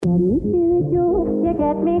Can me feel it, you? You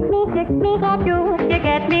get me, got you. You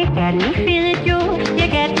get me, can me feel it, you? You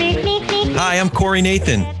get me. Hi, I'm Corey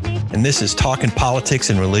Nathan, and this is Talking Politics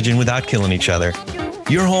and Religion Without Killing Each Other.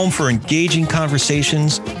 Your home for engaging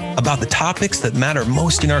conversations about the topics that matter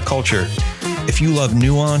most in our culture. If you love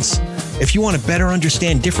nuance, if you want to better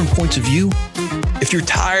understand different points of view, if you're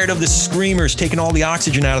tired of the screamers taking all the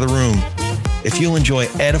oxygen out of the room, if you'll enjoy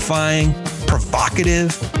edifying,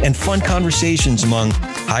 provocative, and fun conversations among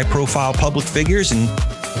high-profile public figures and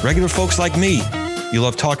regular folks like me, you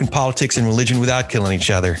love talking politics and religion without killing each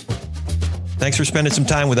other. Thanks for spending some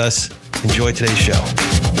time with us. Enjoy today's show.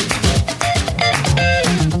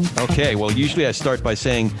 Okay, well, usually I start by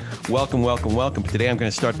saying, welcome, welcome, welcome. Today I'm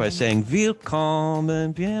going to start by saying,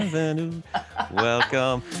 willkommen, bienvenue,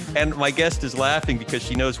 welcome. And my guest is laughing because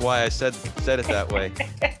she knows why I said it that way.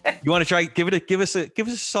 You want to try? Give us a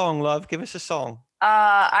song, love. Give us a song.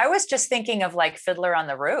 I was just thinking of like Fiddler on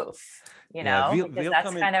the Roof, because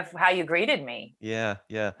that's kind of how you greeted me. Yeah.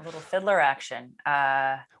 A little fiddler action.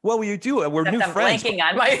 Well, you do. We're new friends.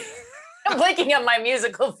 I'm blanking on my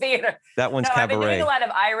musical theater. That one's Cabaret. I've been doing a lot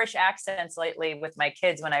of Irish accents lately with my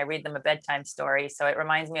kids when I read them a bedtime story. So it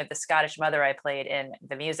reminds me of the Scottish mother I played in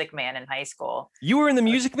The Music Man in high school. You were in The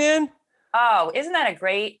Music Man? Oh, isn't that a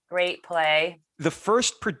great play? The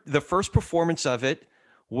first performance of it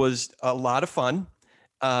was a lot of fun.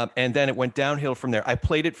 And then it went downhill from there. I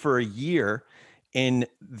played it for a year in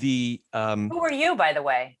the... Who were you, by the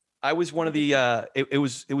way? I was one of the, it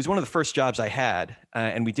was one of the first jobs I had.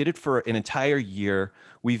 And we did it for an entire year.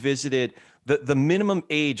 We visited, the minimum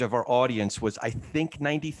age of our audience was, I think,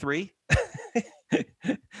 93.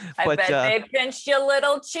 I bet they pinched your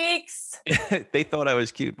little cheeks. They thought I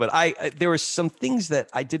was cute, but there were some things that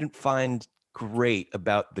I didn't find great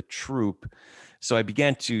about the troupe. So I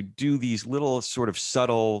began to do these little sort of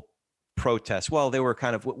subtle protests. Well, they were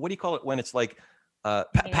kind of, what do you call it when it's like,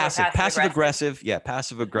 passive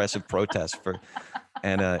aggressive protest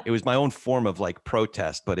and it was my own form of like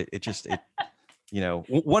protest, but it just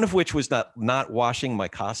one of which was not washing my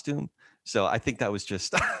costume. So I think that was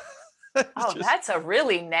just that's a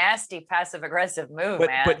really nasty passive aggressive move,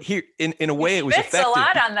 man. But here in a way it was effective. A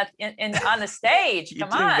lot on the stage.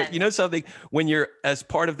 Come on. But you know something, when you're as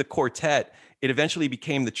part of the quartet, it eventually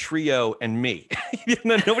became the trio and me.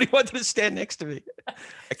 Nobody wanted to stand next to me.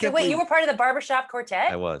 So wait, you were part of the barbershop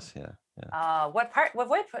quartet? I was, yeah. What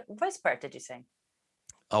voice part did you sing?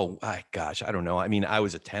 Oh, gosh, I don't know. I mean, I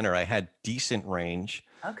was a tenor. I had decent range.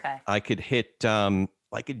 Okay. I could hit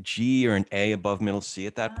like a G or an A above middle C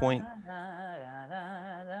at that point.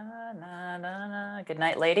 Good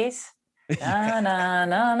night, ladies.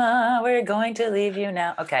 We're going to leave you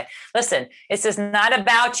now. Okay, listen, this is not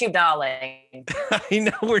about you, darling. I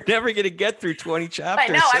know we're never going to get through 20 chapters.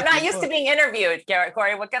 I know, I'm not used to being interviewed,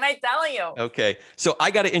 Corey. What can I tell you? Okay, so I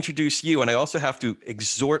got to introduce you, and I also have to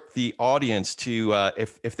exhort the audience to,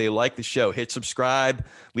 if they like the show, hit subscribe,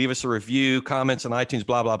 leave us a review, comments on iTunes,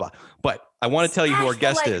 blah, blah, blah. But I want to tell you who our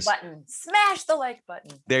guest is. Smash the like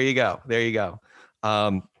button. There you go.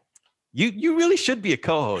 You really should be a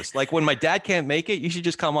co-host. Like when my dad can't make it, you should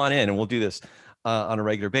just come on in and we'll do this on a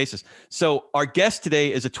regular basis. So our guest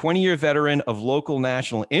today is a 20-year veteran of local,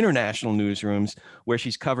 national, international newsrooms where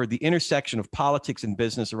she's covered the intersection of politics and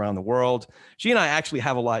business around the world. She and I actually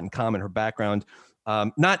have a lot in common. Her background,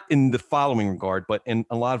 not in the following regard, but in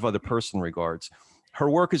a lot of other personal regards. Her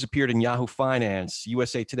work has appeared in Yahoo Finance,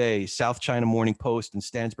 USA Today, South China Morning Post, and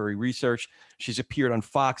Stansberry Research. She's appeared on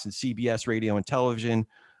Fox and CBS radio and television.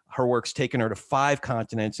 Her work's taken her to 5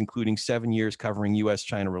 continents, including 7 years covering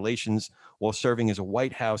U.S.-China relations, while serving as a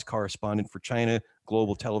White House correspondent for China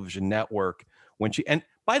Global Television Network. And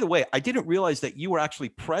by the way, I didn't realize that you were actually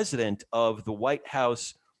president of the White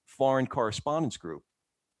House Foreign Correspondents Group.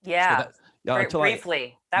 Yeah, so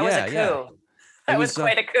briefly. That was a coup. Yeah. That was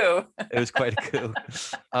quite a coup. It was quite a coup.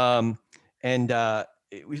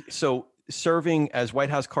 So serving as White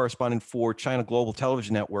House correspondent for China Global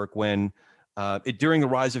Television Network when during the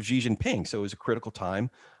rise of Xi Jinping. So it was a critical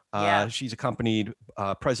time. She's accompanied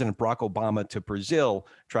President Barack Obama to Brazil,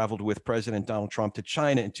 traveled with President Donald Trump to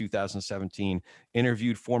China in 2017,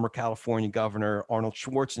 interviewed former California Governor Arnold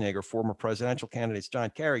Schwarzenegger, former presidential candidates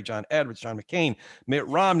John Kerry, John Edwards, John McCain, Mitt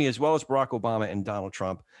Romney, as well as Barack Obama and Donald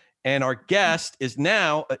Trump. And our guest is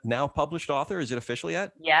now published author. Is it official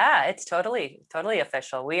yet? Yeah, it's totally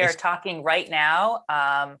official. We are talking right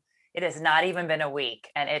now. It has not even been a week,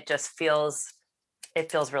 and it just feels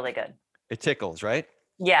really good. It tickles, right?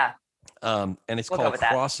 Yeah. And it's called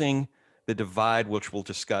Crossing the Divide, which we'll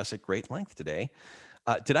discuss at great length today.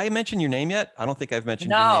 Did I mention your name yet? I don't think I've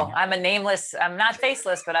mentioned your No, name. I'm not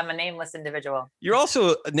faceless, but I'm a nameless individual. You're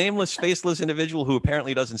also a nameless, faceless individual who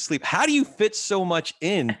apparently doesn't sleep. How do you fit so much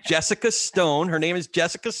in? Jessica Stone. Her name is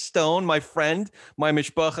Jessica Stone, my friend, my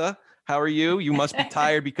mishpacha. How are you? You must be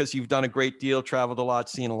tired because you've done a great deal, traveled a lot,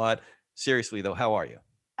 seen a lot. Seriously, though, how are you?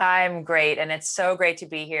 I'm great. And it's so great to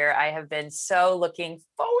be here. I have been so looking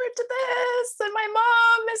forward to this. And my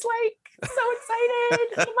mom is like so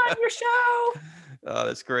excited. I'm on your show. Oh,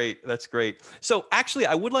 that's great. That's great. So actually,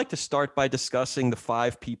 I would like to start by discussing the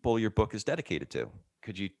 5 people your book is dedicated to.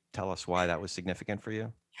 Could you tell us why that was significant for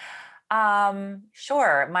you?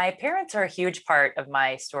 Sure. My parents are a huge part of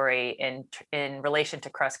my story in relation to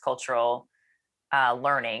cross-cultural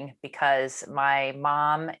learning, because my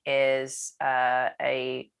mom is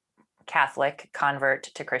a Catholic convert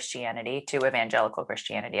to Christianity, to evangelical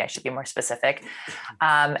Christianity, I should be more specific.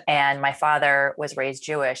 And my father was raised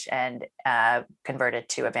Jewish and converted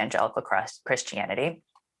to evangelical Christianity.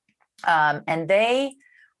 And they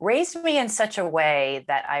raised me in such a way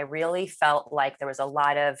that I really felt like there was a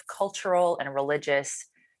lot of cultural and religious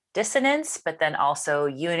dissonance, but then also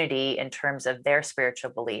unity in terms of their spiritual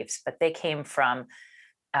beliefs. But they came from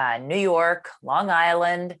New York, Long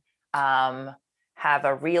Island, have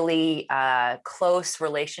a really close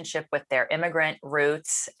relationship with their immigrant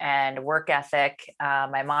roots and work ethic.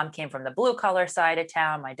 My mom came from the blue collar side of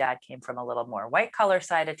town. My dad came from a little more white collar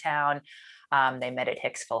side of town. They met at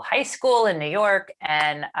Hicksville High School in New York,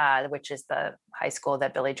 and which is the high school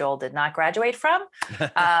that Billy Joel did not graduate from.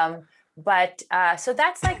 But so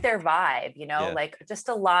that's like their vibe, like just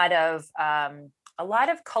a lot of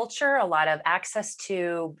culture, a lot of access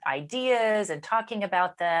to ideas and talking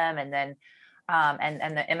about them, and then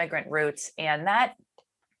and the immigrant roots. And that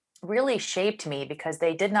really shaped me because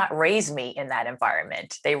they did not raise me in that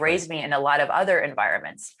environment. They raised me in a lot of other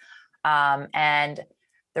environments. And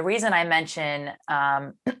the reason I mention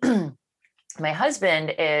my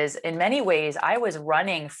husband is, in many ways, I was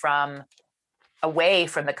running away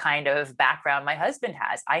from the kind of background my husband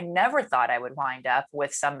has. I never thought I would wind up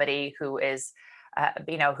with somebody who is,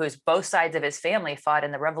 who's both sides of his family fought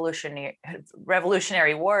in the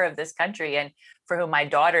Revolutionary War of this country, and for whom my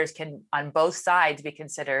daughters can, on both sides, be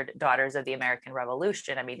considered daughters of the American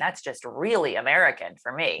Revolution. I mean, that's just really American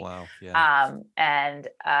for me. Wow. Yeah.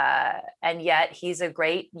 And yet he's a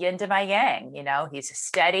great yin to my yang. He's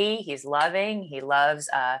steady, he's loving, he loves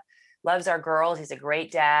our girls. He's a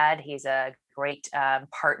great dad. He's a great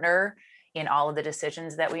partner in all of the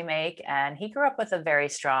decisions that we make. And he grew up with a very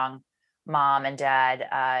strong mom and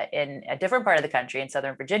dad in a different part of the country, in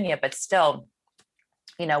Southern Virginia, but still,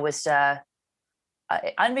 was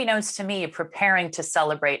unbeknownst to me, preparing to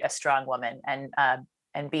celebrate a strong woman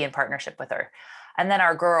and be in partnership with her. And then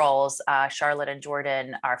our girls, Charlotte and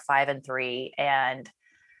Jordan, are 5 and 3. And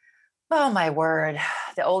oh my word,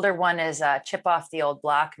 the older one is a chip off the old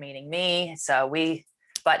block, meaning me. So we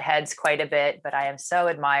butt heads quite a bit, but I am so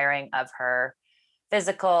admiring of her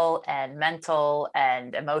physical and mental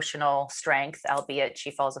and emotional strength, albeit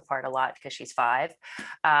she falls apart a lot because she's 5.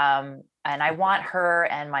 And I want her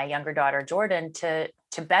and my younger daughter, Jordan, to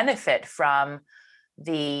benefit from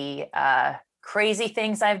the crazy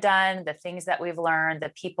things I've done, the things that we've learned, the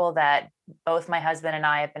people that both my husband and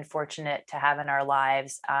I have been fortunate to have in our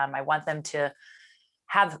lives. I want them to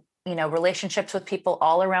have, relationships with people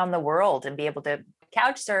all around the world and be able to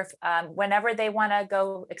couch surf whenever they want to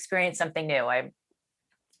go experience something new. I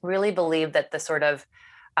really believe that the sort of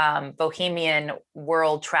bohemian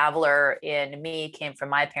world traveler in me came from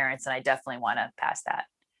my parents, and I definitely want to pass that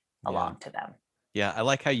along to them. Yeah, I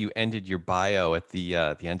like how you ended your bio at the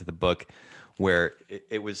end of the book, where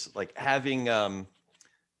it was like having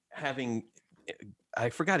I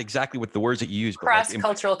forgot exactly what the words that you used.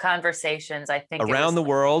 Cross-cultural conversations, I think. Around the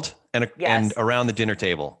world and around the dinner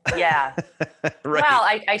table. Yeah. Right. Well,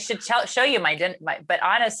 I should show you but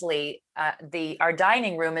honestly, our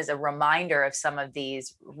dining room is a reminder of some of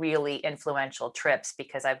these really influential trips,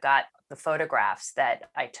 because I've got the photographs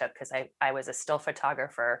that I took, because I was a still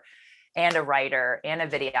photographer and a writer and a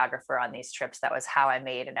videographer on these trips. That was how I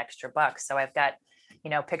made an extra buck. So I've got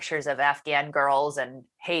pictures of Afghan girls and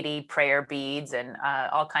Haiti prayer beads and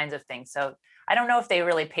all kinds of things. So I don't know if they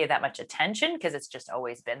really pay that much attention, because it's just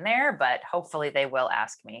always been there, but hopefully they will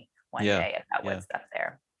ask me one day about what's up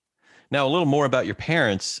there. Now, a little more about your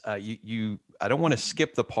parents. I don't want to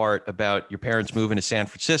skip the part about your parents moving to San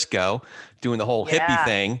Francisco, doing the whole hippie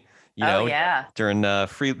thing, during they're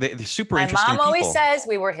super interesting My mom always people. says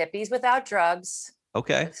we were hippies without drugs.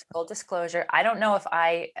 Okay. Full disclosure. I don't know if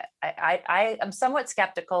I am somewhat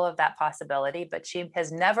skeptical of that possibility, but she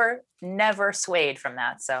has never swayed from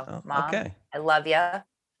that. So, Oh, Mom, okay. I love you.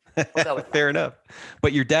 We'll go with Fair enough.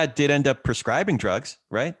 But your dad did end up prescribing drugs,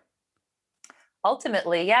 right?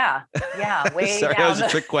 Ultimately, yeah, way Sorry, that down was a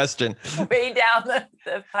trick question. way down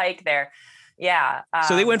the pike there. Yeah.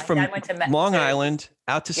 So they went My from dad went to Long Island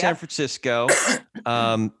out to San Yep. Francisco,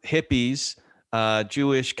 hippies,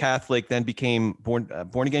 Jewish, Catholic, then became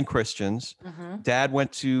born again Christians. Mhm. Dad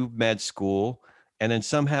went to med school, and then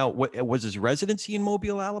somehow, what was his residency in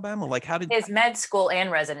Mobile, Alabama? Like, how did? His med school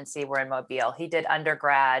and residency were in Mobile. He did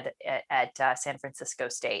undergrad at San Francisco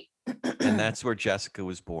State. And that's where Jessica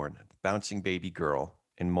was born, bouncing baby girl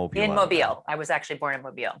in Mobile, In Alabama. Mobile. I was actually born in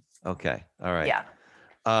Mobile. Okay, all right. Yeah.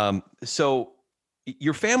 So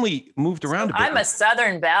your family moved around a bit. I'm a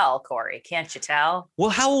Southern belle, Corey. Can't you tell?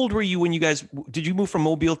 Well, how old were you when you guys did you move from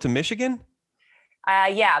Mobile to Michigan?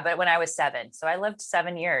 Yeah, but when I was 7. So I lived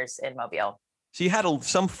 7 years in Mobile. So you had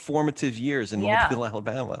some formative years in Yeah. Mobile,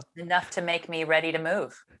 Alabama. Enough to make me ready to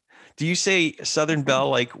move. Do you say Southern Belle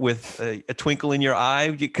like with a twinkle in your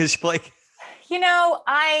eye? Because like, You know,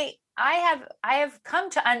 I have come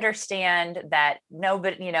to understand that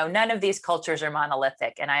none of these cultures are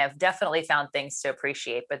monolithic, and I have definitely found things to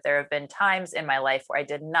appreciate. But there have been times in my life where I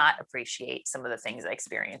did not appreciate some of the things I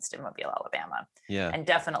experienced in Mobile, Alabama. yeah, And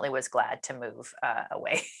definitely was glad to move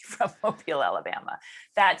away from Mobile, Alabama.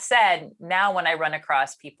 That said, now when I run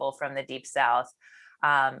across people from the Deep South,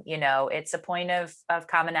 it's a point of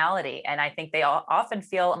commonality, and I think they often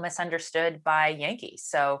feel misunderstood by Yankees.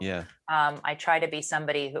 So yeah, I try to be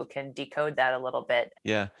somebody who can decode that a little bit.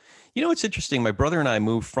 yeah. You know, it's interesting. My brother and I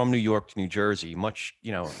moved from New York to New Jersey, much,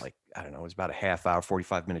 like, I don't know, it was about a half hour,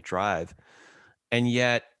 45-minute drive. And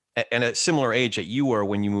yet, and a similar age that you were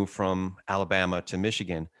when you moved from Alabama to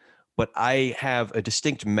Michigan. But I have a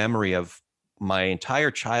distinct memory of my entire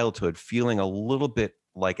childhood feeling a little bit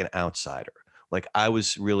like an outsider. Like I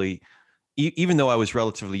was really, even though I was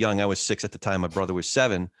relatively young, I was 6 at the time, my brother was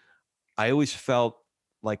 7. I always felt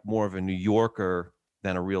like more of a New Yorker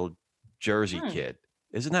than a real Jersey kid.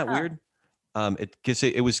 Isn't that Huh. weird? Because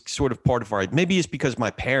it was sort of part of our, maybe it's because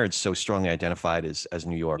my parents so strongly identified as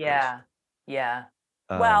New Yorkers. Yeah.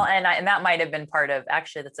 Well, Um, and that might have been part of,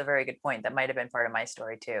 actually, that's a very good point. That might have been part of my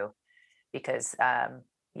story too, because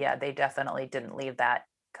they definitely didn't leave that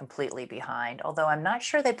completely behind. Although I'm not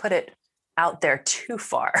sure they put it out there too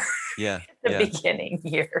far. yeah. The yeah. beginning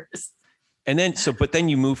years. And then, but then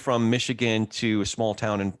you moved from Michigan to a small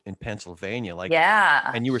town in Pennsylvania, like,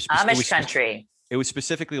 and you were Amish country. It was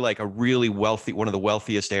specifically like a really wealthy, one of the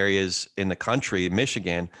wealthiest areas in the country,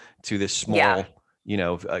 Michigan, to this small,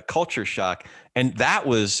 culture shock. And that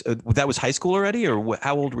was high school already, or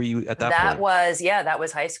how old were you at that point? That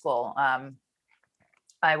was high school.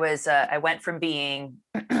 I went from being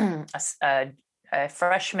a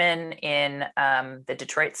freshman in the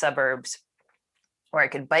Detroit suburbs, where I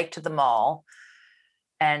could bike to the mall,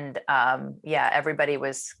 and everybody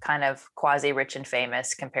was kind of quasi rich and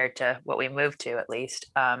famous compared to what we moved to, at least.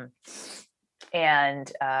 And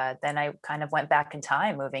then I kind of went back in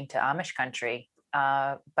time, moving to Amish country.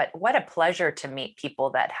 But what a pleasure to meet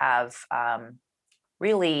people that have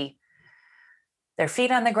really their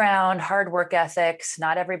feet on the ground, hard work ethics.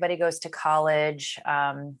 Not everybody goes to college.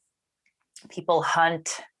 People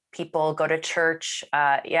hunt, people go to church.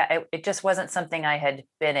 It just wasn't something I had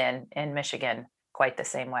been in Michigan quite the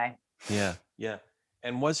same way. Yeah. Yeah.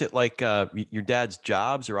 And was it like your dad's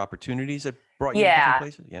jobs or opportunities that brought you to different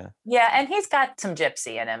places? Yeah. Yeah. And he's got some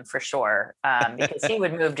gypsy in him for sure. Because he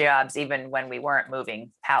would move jobs even when we weren't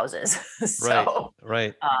moving houses. So,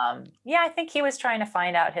 right. I think he was trying to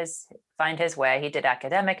find his way. He did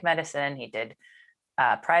academic medicine. He did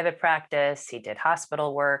private practice. He did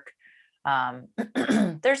hospital work. There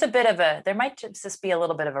might just be a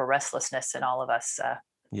little bit of a restlessness in all of us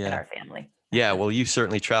in our family. Yeah, well, you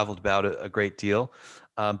certainly traveled about a great deal,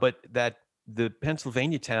 but the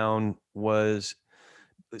Pennsylvania town was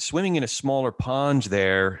swimming in a smaller pond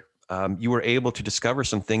there. You were able to discover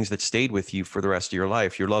some things that stayed with you for the rest of your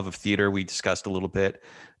life. Your love of theater, we discussed a little bit,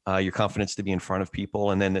 your confidence to be in front of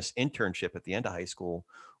people, and then this internship at the end of high school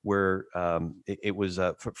where it was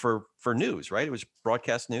for news, right? It was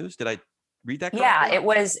broadcast news. Did I read that correctly?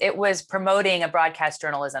 Yeah, it was promoting a broadcast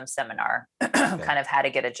journalism seminar, kind of how to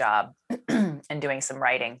get a job and doing some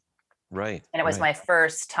writing. Right. And it was my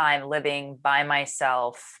first time living by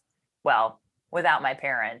myself, well, without my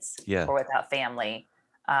parents or without family,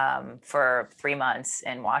 for 3 months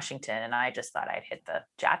in Washington. And I just thought I'd hit the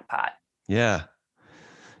jackpot. Yeah.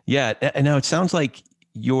 Yeah. And now it sounds like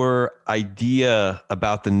your idea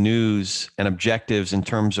about the news and objectives in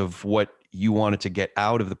terms of what you wanted to get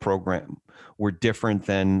out of the program were different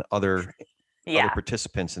than other Yeah.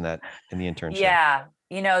 participants in the internship? Yeah.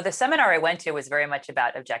 The seminar I went to was very much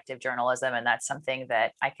about objective journalism. And that's something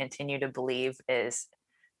that I continue to believe is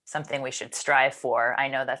something we should strive for. I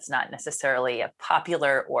know that's not necessarily a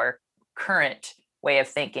popular or current way of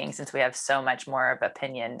thinking, since we have so much more of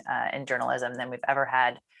opinion in journalism than we've ever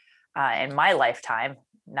had in my lifetime,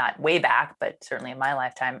 not way back, but certainly in my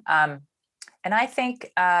lifetime. And I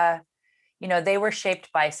think, they were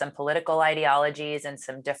shaped by some political ideologies and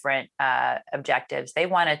some different objectives. They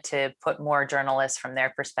wanted to put more journalists from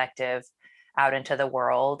their perspective out into the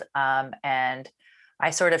world. And I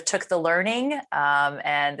sort of took the learning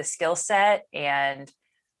and the skill set and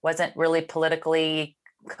wasn't really politically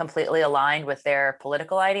completely aligned with their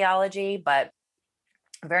political ideology, but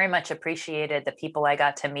very much appreciated the people I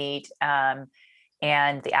got to meet and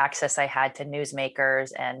the access I had to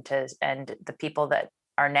newsmakers and the people that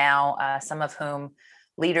are now, some of whom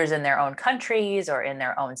leaders in their own countries or in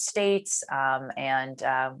their own states. And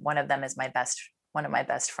one of them is one of my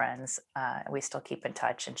best friends. We still keep in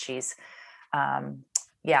touch, and she's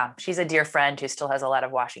a dear friend who still has a lot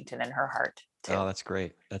of Washington in her heart too. Oh, that's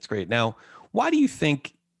great. That's great. Now, why do you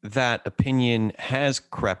think that opinion has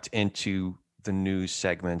crept into the news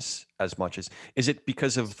segments as much as, is it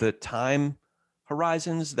because of the time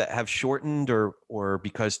horizons that have shortened, or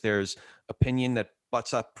because there's opinion that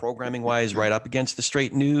butts up programming wise right up against the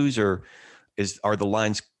straight news, or are the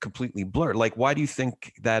lines completely blurred? Like, why do you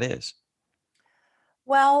think that is?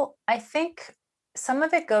 Well, I think some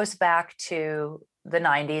of it goes back to the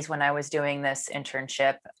 90s when I was doing this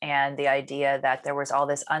internship, and the idea that there was all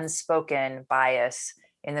this unspoken bias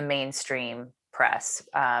in the mainstream press.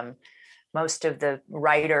 Most of the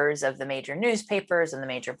writers of the major newspapers and the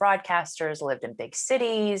major broadcasters lived in big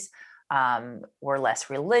cities, were less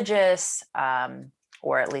religious,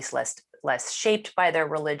 or at least less shaped by their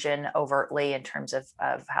religion overtly in terms of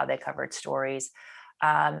how they covered stories.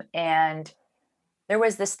 And there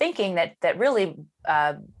was this thinking that really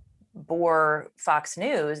bore Fox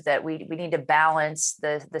News that we need to balance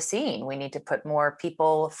the scene. We need to put more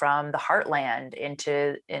people from the heartland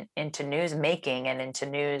into news making and into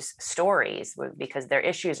news stories, because their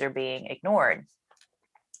issues are being ignored.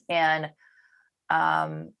 And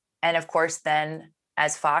of course, then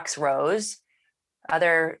as Fox rose,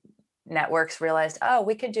 other networks realized, oh,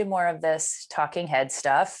 we could do more of this talking head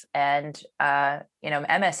stuff. And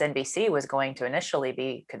MSNBC was going to initially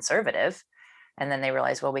be conservative. And then they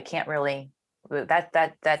realized, well, we can't really,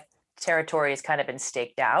 that territory has kind of been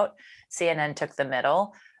staked out. CNN took the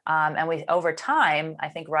middle. And over time, I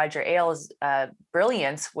think Roger Ailes'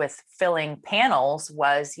 brilliance with filling panels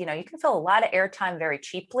was, you can fill a lot of airtime very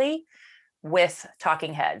cheaply with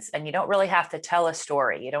talking heads. And you don't really have to tell a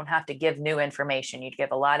story. You don't have to give new information. You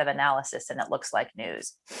give a lot of analysis and it looks like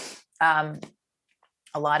news. A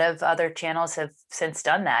lot of other channels have since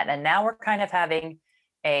done that. And now we're kind of having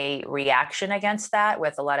a reaction against that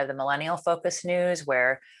with a lot of the millennial focused news,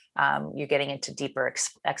 where you're getting into deeper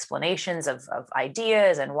explanations of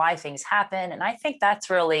ideas and why things happen. And I think that's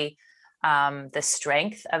really the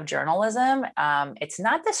strength of journalism. It's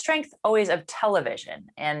not the strength always of television.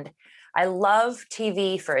 And I love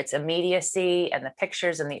TV for its immediacy and the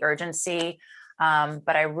pictures and the urgency.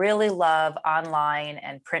 But I really love online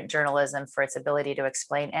and print journalism for its ability to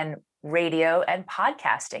explain, and radio and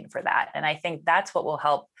podcasting for that. And I think that's what will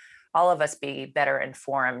help all of us be better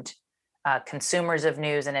informed consumers of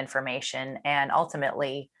news and information, and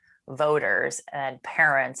ultimately voters and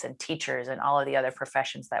parents and teachers and all of the other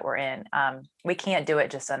professions that we're in. We can't do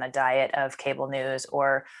it just on a diet of cable news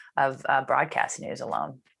or of broadcast news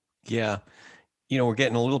alone. Yeah. We're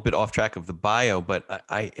getting a little bit off track of the bio, but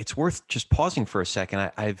it's worth just pausing for a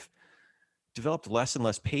second. I've developed less and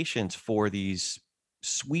less patience for these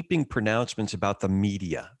sweeping pronouncements about the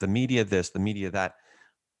media this, the media that,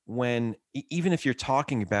 when even if you're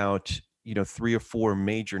talking about, 3 or 4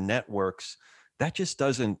 major networks, that just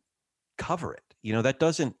doesn't cover it. That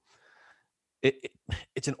doesn't,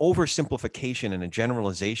 it's an oversimplification and a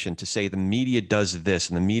generalization to say the media does this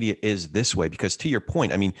and the media is this way, because to your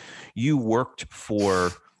point, I mean, you worked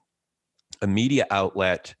for a media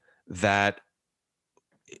outlet that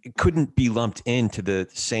couldn't be lumped into the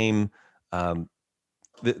same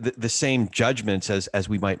the same judgments as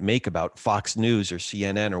we might make about Fox News or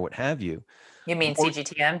CNN or what have you. You mean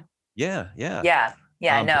CGTN? Yeah.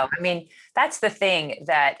 No, I mean, that's the thing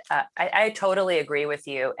that I totally agree with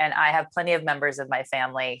you. And I have plenty of members of my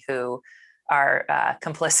family who are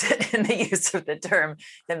complicit in the use of the term,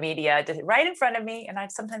 the media, right in front of me. And I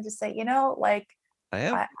sometimes just say, I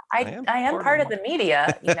am. I am part of the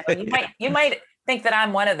media. You know, you might think that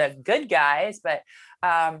I'm one of the good guys, but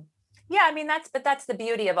yeah, I mean that's the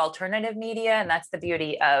beauty of alternative media, and that's the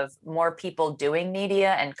beauty of more people doing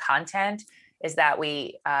media and content, is that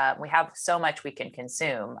we have so much we can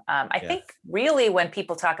consume. I think really when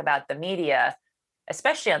people talk about the media,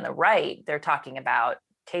 especially on the right, they're talking about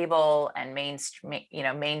cable and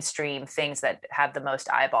mainstream things that have the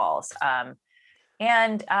most eyeballs.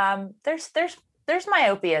 There's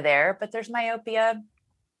myopia there, but there's myopia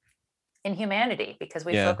in humanity because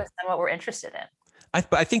we focus on what we're interested in.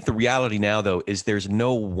 I think the reality now, though, is there's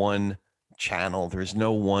no one channel, there's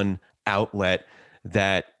no one outlet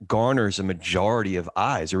that garners a majority of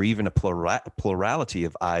eyes, or even a plurality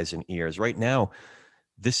of eyes and ears. Right now,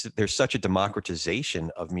 there's such a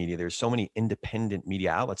democratization of media. There's so many independent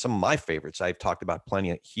media outlets. Some of my favorites I've talked about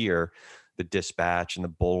plenty here, the Dispatch and the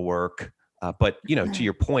Bulwark. But, you know, to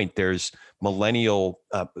your point, there's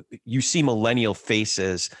you see millennial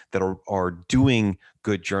faces that are doing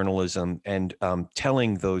good journalism and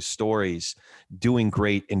telling those stories, doing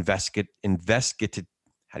great investigative.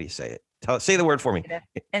 How do you say it? Say the word for me.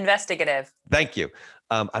 Investigative. Thank you.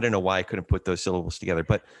 I don't know why I couldn't put those syllables together,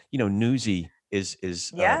 but, you know, Newsy is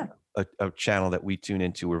a channel that we tune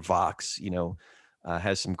into, or Vox, you know,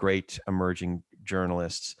 has some great emerging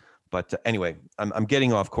journalists. But anyway, I'm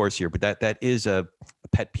getting off course here, but that is a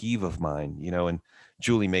pet peeve of mine, you know, and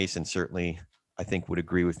Julie Mason certainly, I think, would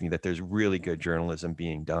agree with me that there's really good journalism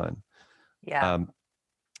being done. Yeah.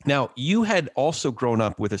 Now, you had also grown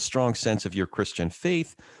up with a strong sense of your Christian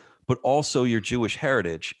faith, but also your Jewish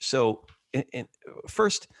heritage. So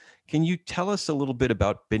first, can you tell us a little bit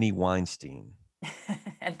about Benny Weinstein?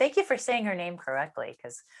 And thank you for saying her name correctly,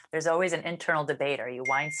 because there's always an internal debate. Are you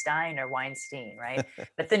Weinstein or Weinstein, right?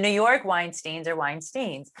 But the New York Weinsteins are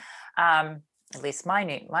Weinsteins, at least my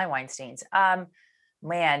Weinsteins.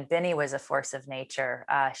 Man, Benny was a force of nature.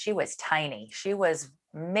 She was tiny. She was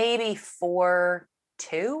maybe 4'2",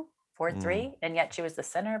 4'3", and yet she was the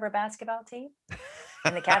center of her basketball team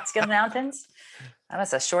in the Catskill Mountains. That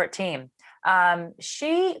was a short team.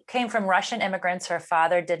 She came from Russian immigrants. Her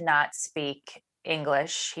father did not speak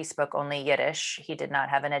English. He spoke only Yiddish. He did not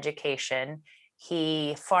have an education.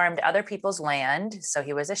 He farmed other people's land, so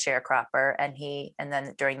he was a sharecropper. And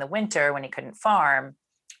then during the winter, when he couldn't farm,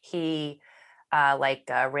 he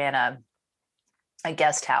ran a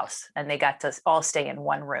guest house, and they got to all stay in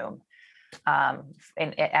one room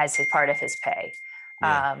as part of his pay.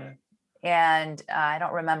 Yeah. And I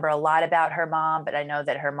don't remember a lot about her mom, but I know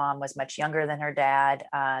that her mom was much younger than her dad.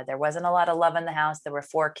 There wasn't a lot of love in the house. There were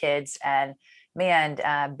 4 kids, and man,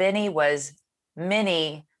 Benny was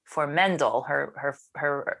Minnie for Mendel.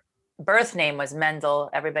 Her birth name was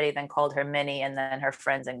Mendel. Everybody then called her Minnie, and then her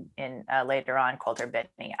friends in later on called her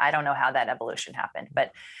Benny. I don't know how that evolution happened,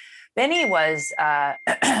 but Benny was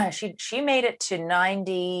she made it to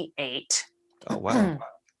 98. Oh wow.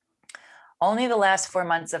 Only the last 4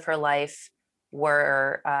 months of her life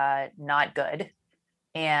were not good,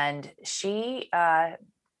 and she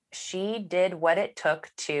did what it took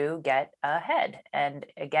to get ahead and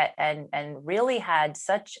really had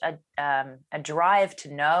such a drive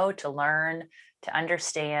to know, to learn, to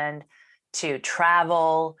understand, to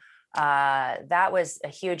travel. That was a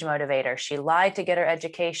huge motivator. She lied to get her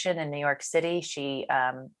education in New York City. She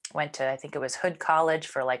went to, I think it was Hood College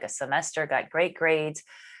for like a semester, got great grades.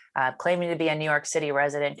 Claiming to be a New York City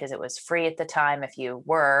resident because it was free at the time if you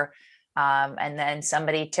were. And then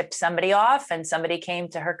somebody tipped somebody off, and somebody came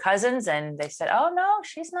to her cousins and they said, oh no,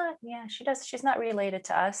 she's not. Yeah, she's not related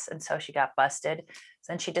to us. And so she got busted.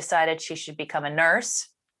 Then she decided she should become a nurse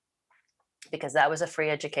because that was a free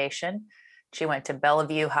education. She went to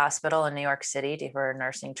Bellevue Hospital in New York City for her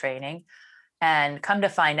nursing training. And come to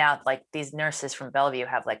find out, like, these nurses from Bellevue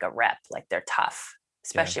have like a rep, like they're tough.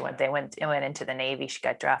 Especially when they went into the Navy. She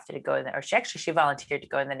got drafted to go in there, or she volunteered to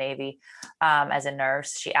go in the Navy as a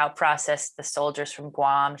nurse. She outprocessed the soldiers from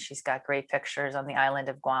Guam. She's got great pictures on the island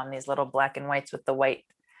of Guam, these little black and whites with the white,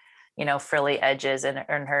 frilly edges in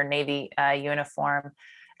her Navy uniform.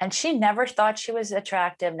 And she never thought she was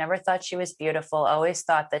attractive, never thought she was beautiful, always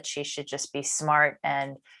thought that she should just be smart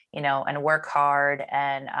and work hard.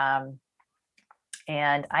 And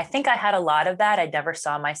I think I had a lot of that. I never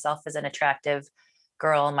saw myself as an attractive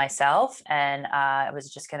girl myself, and I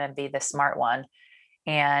was just going to be the smart one.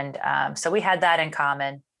 And so we had that in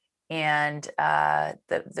common. And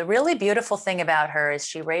the really beautiful thing about her is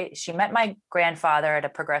she met my grandfather at a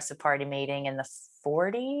Progressive Party meeting in the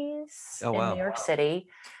 40s in New York City.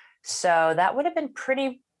 So that would have been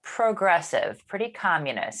pretty progressive, pretty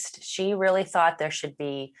communist. She really thought there should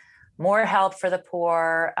be more help for the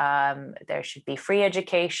poor. There should be free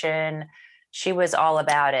education. She was all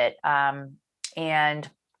about it. And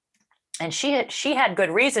she had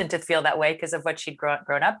good reason to feel that way because of what she'd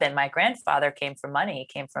grown up in. My grandfather came from money. He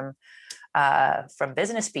came from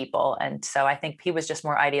business people. And so I think he was just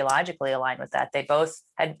more ideologically aligned with that. They both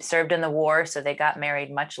had served in the war. So they got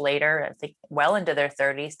married much later, I think well into their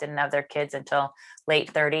 30s, didn't have their kids until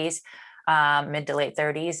late 30s, mid to late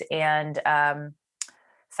 30s. And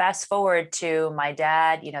fast forward to my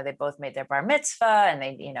dad, they both made their bar mitzvah, and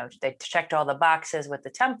they checked all the boxes with the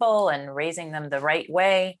temple and raising them the right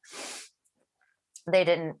way. They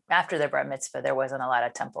didn't, after their bar mitzvah, there wasn't a lot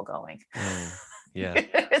of temple going. Yeah.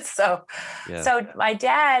 So my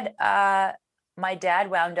dad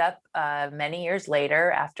wound up many years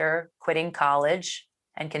later, after quitting college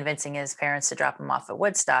and convincing his parents to drop him off at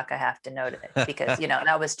Woodstock, I have to note it, because,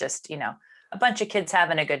 that was just, a bunch of kids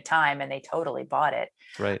having a good time, and they totally bought it.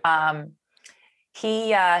 Right.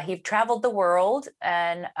 He traveled the world,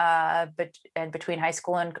 and between high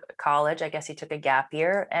school and college, I guess he took a gap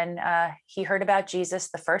year, and he heard about Jesus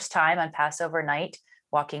the first time on Passover night,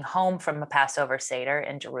 walking home from a Passover Seder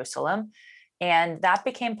in Jerusalem. And that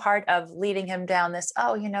became part of leading him down this,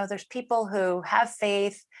 there's people who have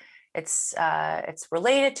faith. It's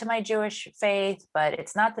related to my Jewish faith, but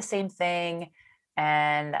it's not the same thing.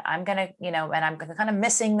 And I'm going to, and I'm kind of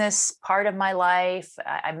missing this part of my life.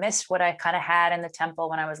 I missed what I kind of had in the temple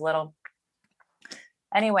when I was little.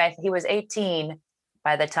 Anyway, he was 18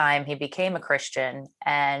 by the time he became a Christian.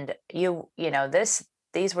 And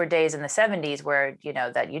these were days in the 70s where,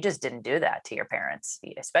 that you just didn't do that to your parents,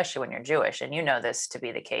 especially when you're Jewish. And this to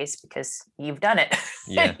be the case because you've done it.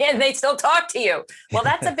 Yeah. And they still talk to you. Well,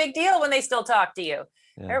 that's a big deal when they still talk to you.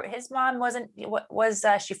 Yeah. His mom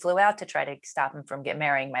she flew out to try to stop him from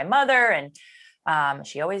marrying my mother. And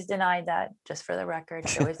she always denied that, just for the record.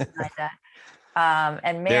 She always denied that.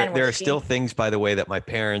 And man, there are still things, by the way, that my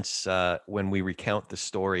parents, when we recount the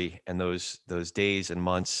story and those days and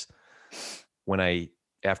months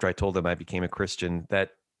after I told them I became a Christian,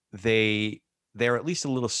 that they're at least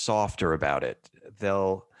a little softer about it.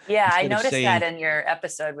 I noticed that in your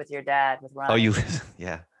episode with your dad, with Ron. Oh,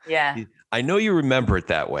 yeah. I know you remember it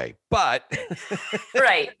that way, but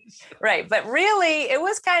right. But really, it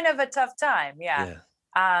was kind of a tough time. Yeah.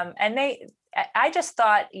 And I just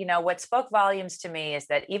thought, what spoke volumes to me is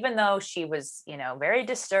that even though she was, very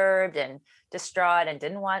disturbed and distraught and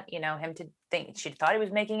didn't want, him to think, she thought he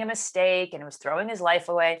was making a mistake and was throwing his life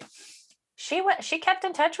away, she kept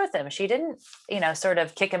in touch with him. She didn't, sort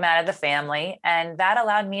of kick him out of the family. And that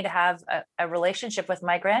allowed me to have a relationship with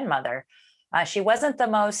my grandmother. She wasn't the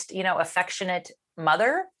most, affectionate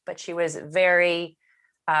mother, but she was very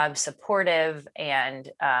supportive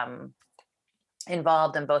and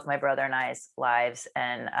involved in both my brother and I's lives,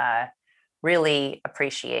 and really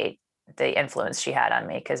appreciate the influence she had on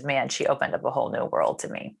me, because, man, she opened up a whole new world to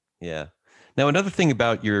me. Yeah. Now, another thing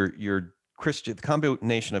about your Christian, the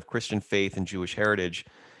combination of Christian faith and Jewish heritage,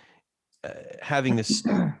 having this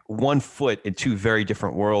one foot in two very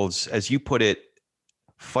different worlds, as you put it,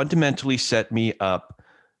 fundamentally set me up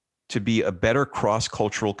to be a better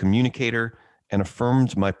cross-cultural communicator and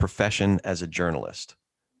affirmed my profession as a journalist.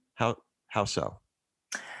 How so?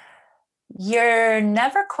 You're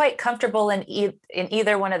never quite comfortable in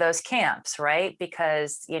either one of those camps, right?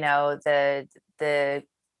 Because,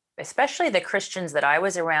 especially the Christians that I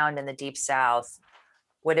was around in the Deep South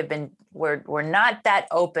were not that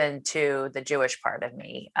open to the Jewish part of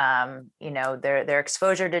me. Their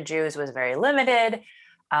exposure to Jews was very limited.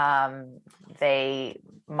 They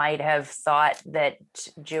might have thought that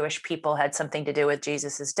Jewish people had something to do with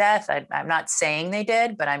Jesus's death. I'm not saying they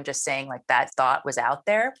did, but I'm just saying, like, that thought was out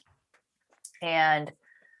there. And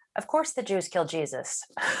of course the Jews killed Jesus.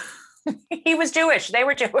 He was Jewish. They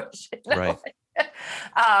were Jewish. Right.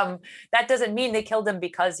 That doesn't mean they killed him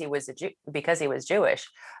because he was because he was Jewish,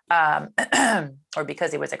 or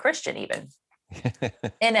because he was a Christian even.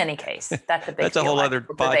 In any case, that's a big that's a whole other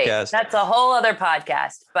podcast. That's a whole other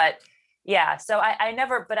podcast. But yeah, so I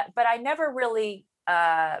never really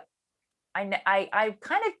I kind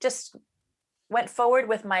of just went forward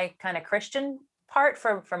with my kind of Christian part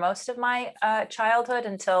for most of my childhood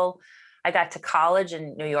until I got to college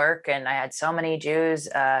in New York, and I had so many Jews,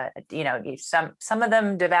 some of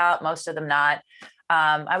them devout, most of them not.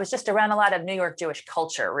 I was just around a lot of New York Jewish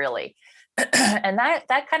culture, really. And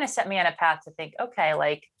that kind of set me on a path to think, okay,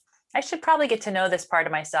 like, I should probably get to know this part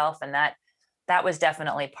of myself. And that was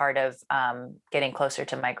definitely part of getting closer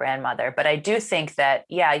to my grandmother. But I do think that,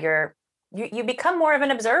 yeah, you become more of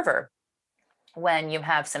an observer. when you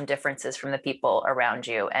have some differences from the people around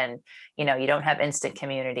you, and you don't have instant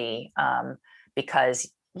community,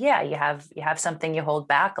 because you have something you hold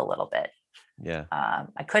back a little bit. Yeah.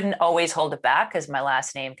 I couldn't always hold it back because my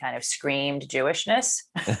last name kind of screamed Jewishness.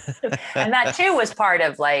 And that too was part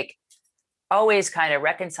of like always kind of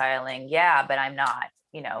reconciling. Yeah, but I'm not,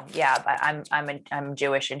 but I'm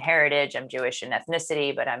Jewish in heritage. I'm Jewish in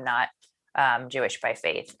ethnicity, but I'm not Jewish by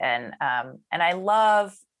faith. And I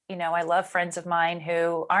love friends of mine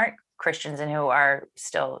who aren't Christians and who are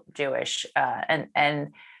still Jewish.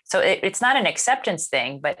 And so it's not an acceptance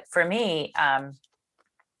thing, but for me,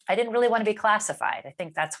 I didn't really want to be classified. I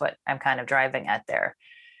think that's what I'm kind of driving at there.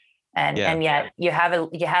 And yet you have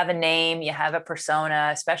a name, you have a persona.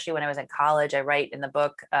 Especially when I was in college, I write in the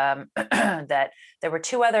book that there were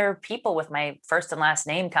two other people with my first and last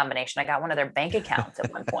name combination. I got one of their bank accounts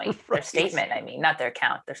at one point. Right. Their statement, I mean, not their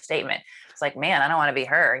account, their statement. It's like, man, I don't want to be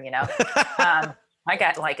her. I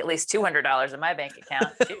got like at least $200 in my bank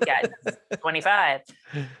account. She got 25.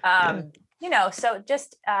 So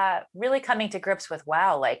just really coming to grips with,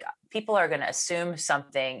 wow, like people are going to assume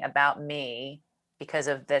something about me because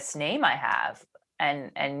of this name I have.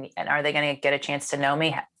 And are they going to get a chance to know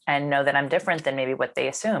me and know that I'm different than maybe what they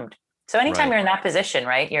assumed? So anytime you're in that position,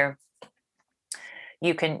 right, you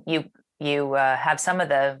have some of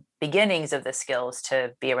the beginnings of the skills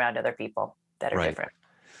to be around other people that are different.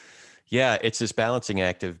 Yeah. It's this balancing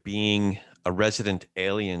act of being a resident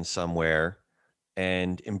alien somewhere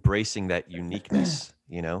and embracing that uniqueness,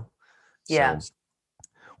 Yeah. So,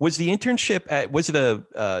 was the internship was it a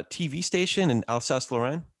TV station in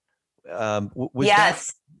Alsace-Lorraine?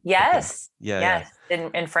 Yes. Okay. Yeah.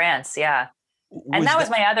 In France. Yeah. And that was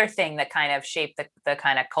my other thing that kind of shaped the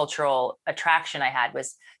kind of cultural attraction I had,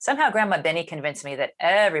 was somehow Grandma Benny convinced me that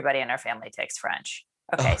everybody in our family takes French.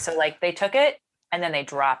 Okay. So like they took it and then they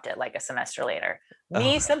dropped it like a semester later.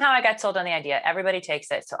 Somehow I got sold on the idea, everybody takes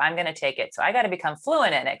it, so I'm going to take it. So I got to become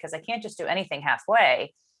fluent in it because I can't just do anything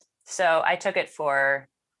halfway. So I took it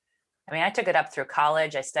up through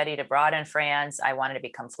college. I studied abroad in France. I wanted to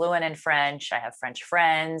become fluent in French. I have French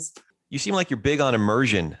friends. You seem like you're big on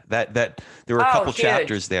immersion. That there were a couple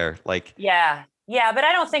chapters there. Like, yeah, but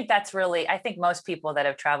I don't think that's really. I think most people that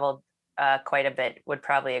have traveled quite a bit would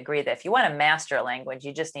probably agree that if you want to master a language,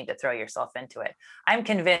 you just need to throw yourself into it. I'm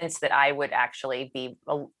convinced that I would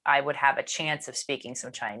have a chance of speaking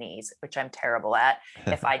some Chinese, which I'm terrible at,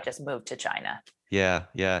 if I just moved to China. Yeah.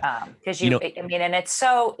 Because and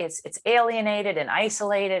it's alienated and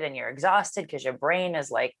isolated, and you're exhausted because your brain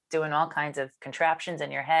is like doing all kinds of contraptions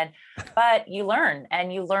in your head. But you learn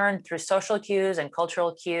through social cues and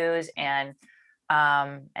cultural cues, and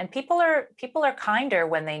people are kinder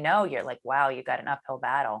when they know you're like, wow, you got an uphill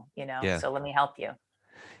battle, so let me help you.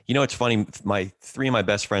 It's funny. Three of my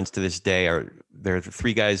best friends to this day they're the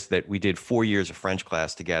three guys that we did 4 years of French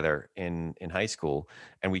class together in high school.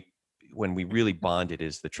 And when we really bonded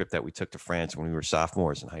is the trip that we took to France when we were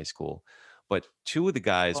sophomores in high school. But two of the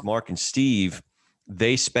guys, Mark and Steve,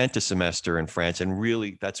 they spent a semester in France, and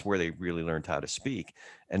really that's where they really learned how to speak.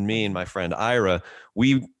 And me and my friend Ira,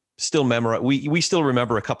 we still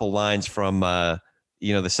remember a couple lines from the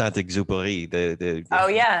Saint-Exupéry,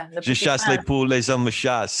 Je chasse les poules, les hommes me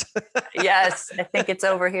chassent. Yes, I think it's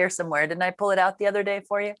over here somewhere. Didn't I pull it out the other day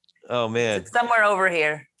for you? Oh man, it's somewhere over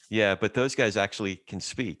here. Yeah, but those guys actually can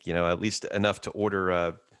speak, at least enough to order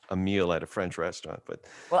a meal at a French restaurant. But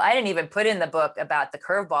I didn't even put in the book about the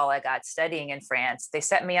curveball I got studying in France. They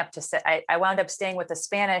set me up I wound up staying with a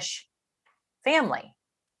Spanish family.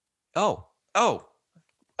 Oh.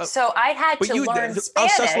 So I had to learn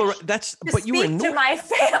Spanish to my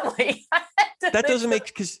family. That doesn't make,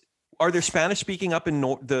 because are there Spanish speaking up in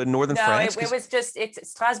the northern France? No, it was just,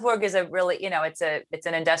 Strasbourg is a really, it's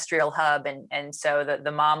an industrial hub. And so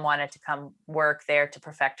the mom wanted to come work there to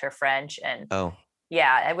perfect her French. And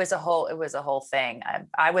it was a whole thing.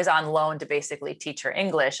 I was on loan to basically teach her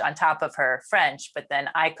English on top of her French, but then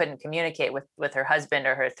I couldn't communicate with her husband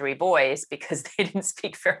or her three boys because they didn't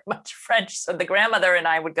speak very much French. So the grandmother and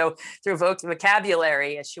I would go through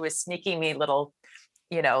vocabulary as she was sneaking me little,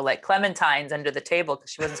 like clementines under the table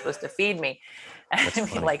because she wasn't supposed to feed me.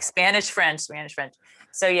 And like Spanish, French.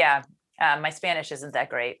 So my Spanish isn't that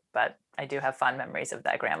great, but I do have fond memories of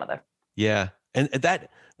that grandmother. Yeah. And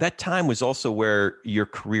that time was also where your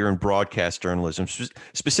career in broadcast journalism,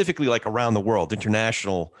 specifically like around the world,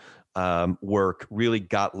 international work, really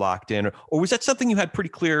got locked in. Or was that something you had pretty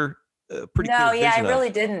clear vision I really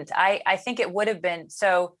of? didn't. I think it would have been.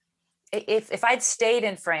 So if I'd stayed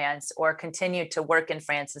in France or continued to work in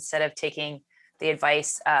France instead of taking the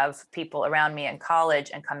advice of people around me in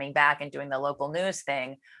college and coming back and doing the local news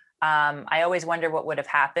thing, I always wonder what would have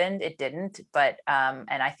happened. It didn't, but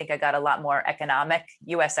and I think I got a lot more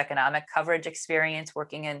U.S. economic coverage experience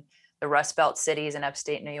working in the Rust Belt cities in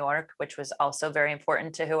upstate New York, which was also very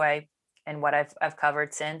important to what I've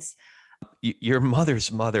covered since. Your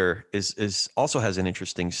mother's mother is also has an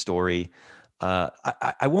interesting story. I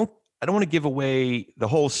don't want to give away the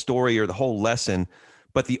whole story or the whole lesson,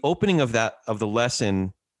 but the opening of the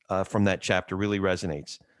lesson from that chapter really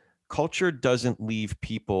resonates. Culture doesn't leave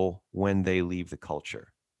people when they leave the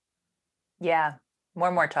culture. Yeah,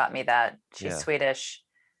 more taught me that. She's Yeah. Swedish.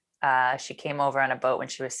 She came over on a boat when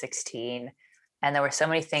she was 16, and there were so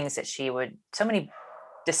many things that so many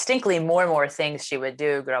distinctly more things she would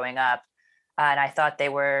do growing up, and I thought they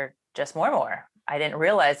were just more. I didn't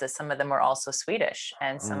realize that some of them were also Swedish,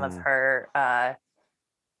 and some of her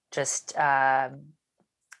just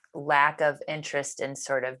lack of interest in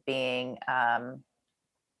sort of being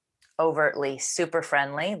overtly super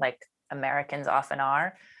friendly, like Americans often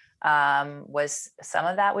are, was some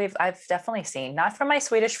of that I've definitely seen, not from my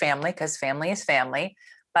Swedish family, because family is family,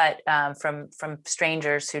 but from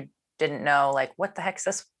strangers who didn't know, like, what the heck's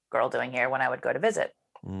this girl doing here, when I would go to visit.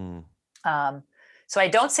 So I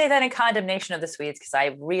don't say that in condemnation of the Swedes, because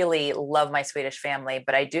I really love my Swedish family,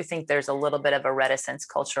 but I do think there's a little bit of a reticence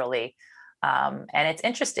culturally. And it's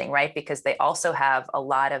interesting, right? Because they also have a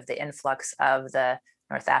lot of the influx of the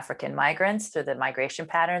North African migrants through the migration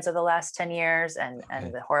patterns of the last 10 years and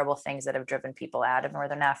the horrible things that have driven people out of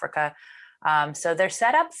Northern Africa. So they're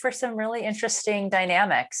set up for some really interesting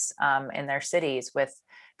dynamics in their cities with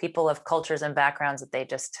people of cultures and backgrounds that they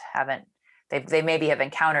just haven't, they maybe have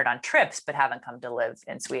encountered on trips, but haven't come to live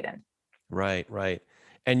in Sweden. Right.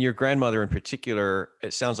 And your grandmother in particular,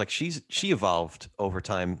 it sounds like she evolved over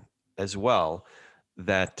time as well.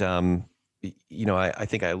 That, I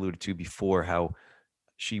think I alluded to before how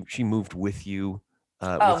she moved with you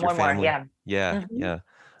with your family. Yeah.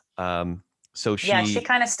 So she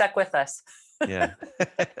kind of stuck with us. Yeah.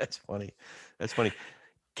 That's funny.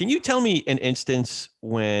 Can you tell me an instance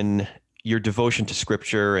when your devotion to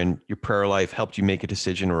scripture and your prayer life helped you make a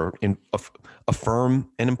decision or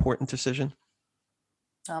affirm an important decision?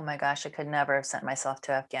 Oh my gosh, I could never have sent myself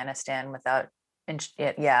to Afghanistan without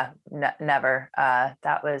never. I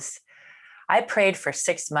prayed for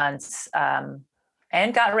 6 months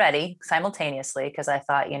and got ready simultaneously, because I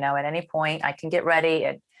thought, at any point I can get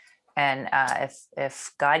ready, and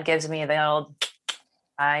if God gives me the old,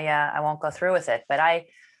 I won't go through with it. But I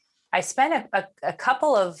spent a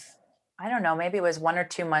couple of, I don't know, maybe it was 1 or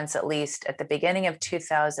 2 months at least at the beginning of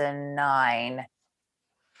 2009,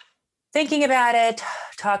 thinking about it,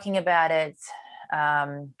 talking about it.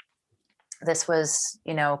 This was,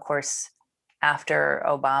 of course, after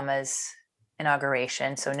Obama's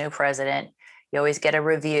inauguration. So new president, you always get a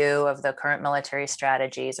review of the current military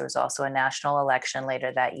strategies. There was also a national election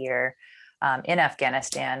later that year in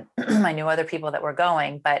Afghanistan. I knew other people that were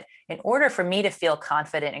going, but in order for me to feel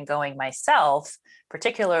confident in going myself,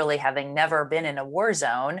 particularly having never been in a war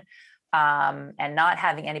zone, and not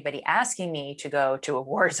having anybody asking me to go to a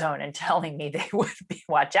war zone and telling me they would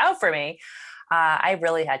watch out for me, I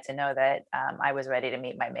really had to know that I was ready to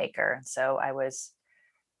meet my maker. So I was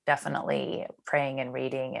definitely praying and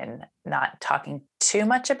reading and not talking too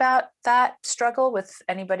much about that struggle with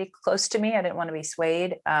anybody close to me. I didn't want to be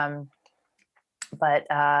swayed. But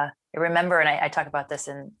I remember, and I talk about this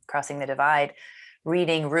in Crossing the Divide,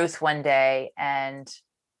 reading Ruth one day, and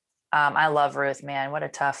I love Ruth, man. What a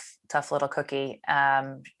tough little cookie.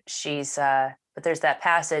 But there's that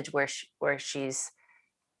passage where she's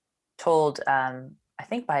told, I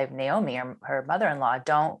think by Naomi, her mother-in-law,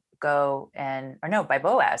 by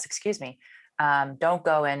Boaz, excuse me, don't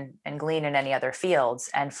go and glean in any other fields.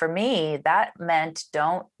 And for me, that meant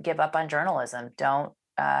don't give up on journalism. Don't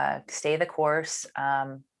stay the course.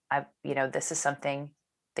 This is something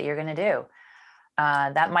that you're going to do.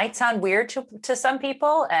 That might sound weird to some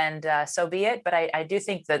people, and so be it. But I do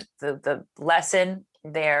think that the lesson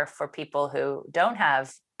there for people who don't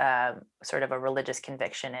have sort of a religious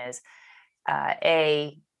conviction is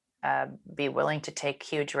be willing to take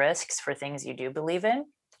huge risks for things you do believe in,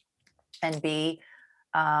 and be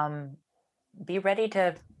ready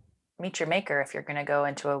to meet your maker if you're going to go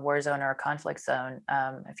into a war zone or a conflict zone.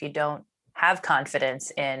 If you don't have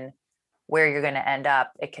confidence in where you're going to end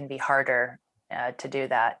up, it can be harder to do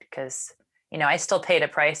that, because I still paid a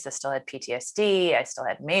price. I still had PTSD. I still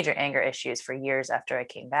had major anger issues for years after I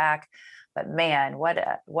came back. But man,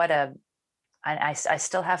 I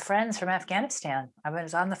still have friends from Afghanistan. I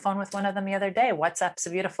was on the phone with one of them the other day. WhatsApp's a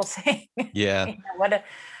beautiful thing. Yeah.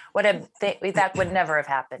 That would never have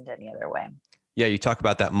happened any other way. Yeah, you talk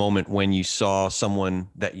about that moment when you saw someone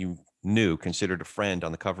that you knew, considered a friend,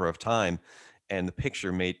 on the cover of Time, and the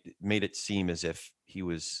picture made it seem as if he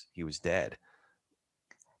was dead.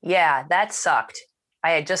 Yeah, that sucked.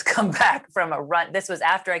 I had just come back from a run. This was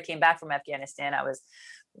after I came back from Afghanistan. I was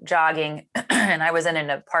jogging and I was in an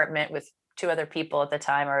apartment with two other people at the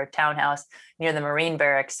time, or a townhouse near the Marine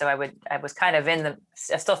barracks. So I was kind of I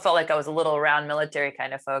still felt like I was a little around military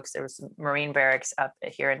kind of folks. There was some Marine barracks up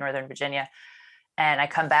here in Northern Virginia. And I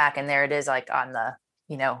come back and there it is, like on the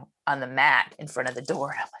mat in front of the door.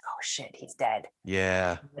 And I'm like, oh shit, he's dead.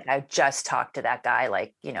 Yeah. Like, I just talked to that guy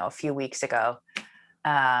like, a few weeks ago.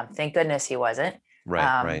 Thank goodness he wasn't.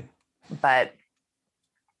 Right. But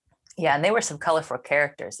yeah, and they were some colorful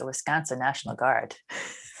characters, the Wisconsin National Guard.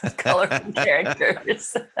 Colorful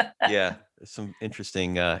characters. Yeah, some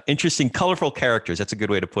interesting, colorful characters. That's a good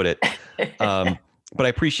way to put it. But I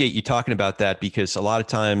appreciate you talking about that, because a lot of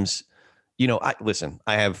times, I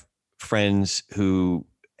have friends who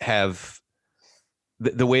have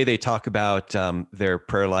the way they talk about their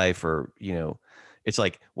prayer life, or, it's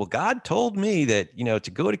like, well, God told me that,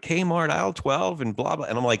 to go to Kmart aisle 12 and blah, blah.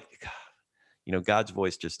 And I'm like, God's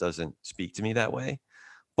voice just doesn't speak to me that way.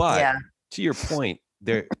 But Yeah. to your point,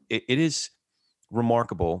 it is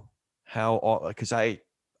remarkable how, because I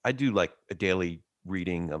do like a daily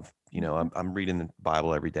reading of, I'm reading the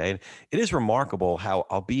Bible every day. And it is remarkable how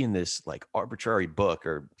I'll be in this like arbitrary book,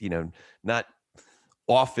 or, not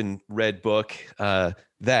often read book,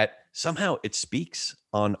 that somehow it speaks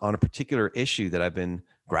on a particular issue that I've been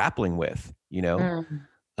grappling with.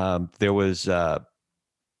 There was, I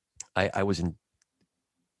was in,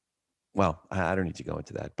 well, I don't need to go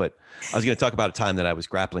into that, but I was going to talk about a time that I was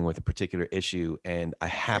grappling with a particular issue, and I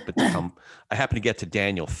happened to get to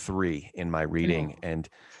Daniel 3 in my reading. And,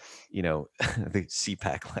 the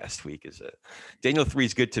CPAC last week is Daniel 3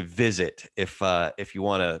 is good to visit if you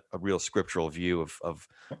want a real scriptural view of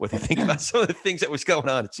what they think about some of the things that was going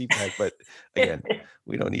on at CPAC. But again,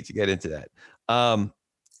 we don't need to get into that. I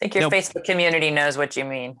think your Facebook community knows what you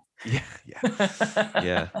mean.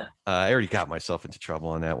 Yeah. I already got myself into trouble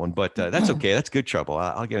on that one, but that's okay. That's good trouble.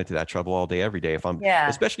 I'll get into that trouble all day, every day.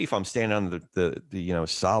 Especially if I'm standing on the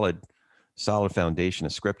solid foundation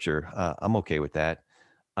of scripture. I'm okay with that.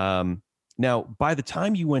 Now, by the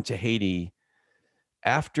time you went to Haiti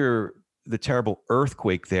after the terrible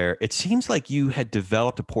earthquake there, it seems like you had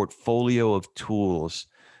developed a portfolio of tools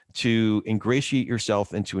to ingratiate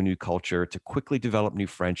yourself into a new culture, to quickly develop new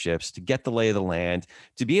friendships, to get the lay of the land,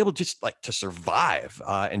 to be able just like to survive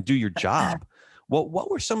and do your job. What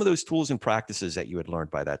were some of those tools and practices that you had learned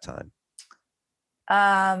by that time?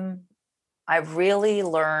 I really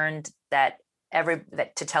learned that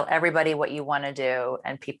to tell everybody what you want to do,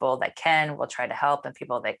 and people that can will try to help, and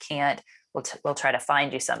people that can't will try to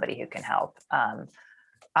find you somebody who can help.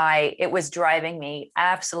 It was driving me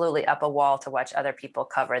absolutely up a wall to watch other people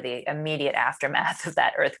cover the immediate aftermath of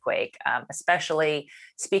that earthquake, especially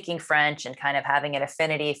speaking French and kind of having an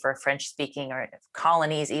affinity for French speaking or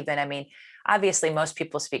colonies even. I mean, obviously most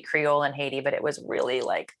people speak Creole in Haiti, but it was really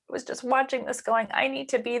like, it was just watching this going, I need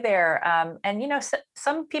to be there. And,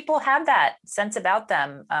 some people have that sense about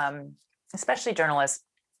them, especially journalists.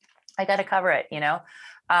 I got to cover it,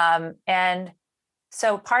 and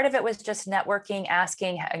so part of it was just networking,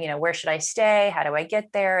 asking, where should I stay? How do I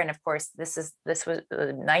get there? And of course, this was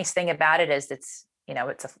the nice thing about it is it's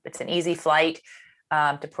an easy flight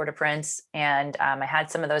to Port-au-Prince. And I had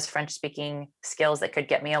some of those French speaking skills that could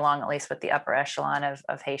get me along, at least with the upper echelon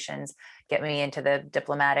of Haitians, get me into the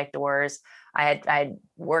diplomatic doors. I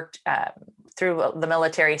worked through the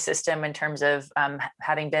military system in terms of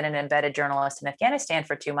having been an embedded journalist in Afghanistan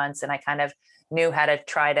for 2 months. And I kind of knew how to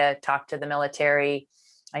try to talk to the military.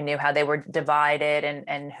 I knew how they were divided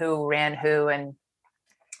and who ran who. And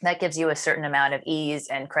that gives you a certain amount of ease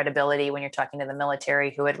and credibility when you're talking to the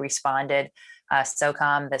military who had responded.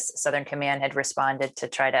 SOCOM, this Southern Command, had responded to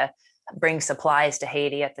try to bring supplies to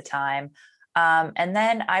Haiti at the time. And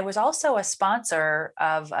then I was also a sponsor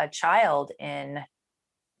of a child in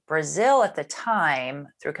Brazil at the time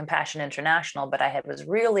through Compassion International, but I was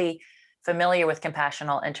really familiar with Compassion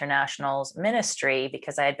International's ministry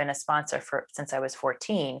because I had been a sponsor since I was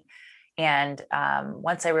 14. And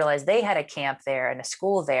once I realized they had a camp there and a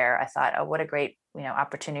school there, I thought, oh, what a great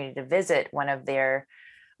opportunity to visit one of their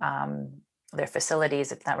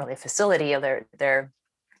facilities. It's not really a facility, their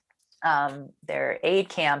aid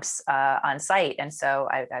camps on site. And so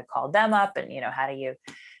I called them up and, how do you,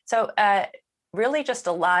 so really just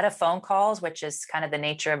a lot of phone calls, which is kind of the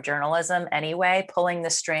nature of journalism anyway, pulling the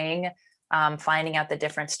string, finding out the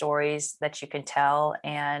different stories that you can tell.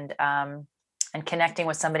 And and connecting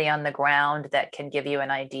with somebody on the ground that can give you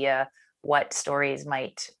an idea what stories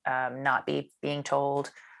might not be being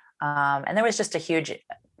told. And there was just a huge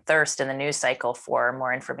thirst in the news cycle for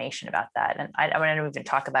more information about that. And I don't even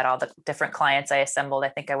talk about all the different clients I assembled. I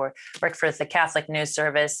think I worked for the Catholic News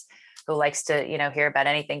Service, who likes to, hear about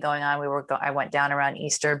anything going on. I went down around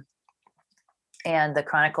Easter, and the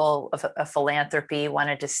Chronicle of Philanthropy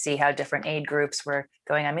wanted to see how different aid groups were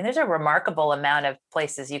going. I mean, there's a remarkable amount of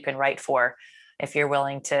places you can write for if you're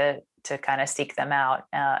willing to kind of seek them out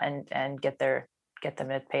and get them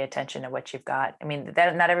to pay attention to what you've got. I mean,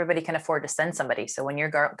 that not everybody can afford to send somebody. So when you're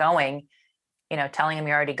going, telling them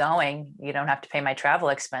you're already going, you don't have to pay my travel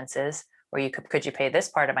expenses, or could you pay this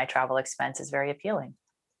part of my travel expense, is very appealing.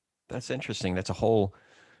 That's interesting. That's a whole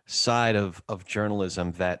side of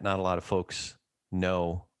journalism that not a lot of folks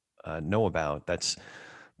know about.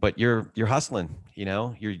 But you're hustling,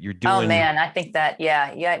 you're doing. Oh man, I think that,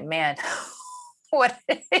 yeah, man. What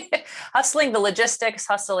hustling the logistics,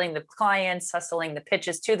 hustling the clients, hustling the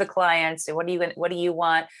pitches to the clients. What do you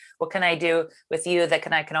want? What can I do with you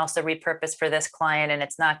that I can also repurpose for this client? And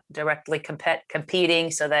it's not directly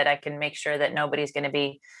competing, so that I can make sure that nobody's going to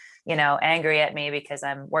be, angry at me because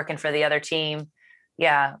I'm working for the other team.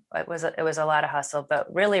 Yeah, it was a lot of hustle,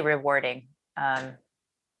 but really rewarding.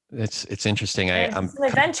 It's interesting. It's an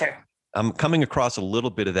adventure. I'm coming across a little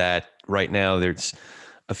bit of that right now. There's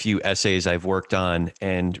a few essays I've worked on,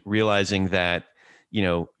 and realizing that,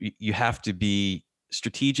 you have to be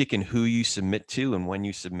strategic in who you submit to and when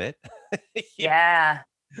you submit. Yeah.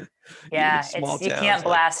 You can't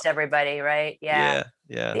blast everybody, right? Yeah.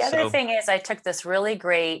 The other thing is, I took this really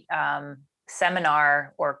great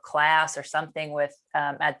seminar or class or something with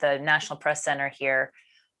at the National Press Center here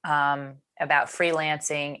about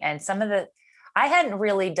freelancing, and I hadn't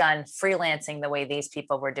really done freelancing the way these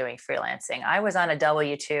people were doing freelancing. I was on a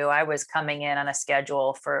W-2. I was coming in on a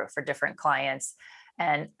schedule for different clients.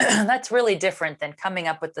 And that's really different than coming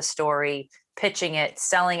up with the story, pitching it,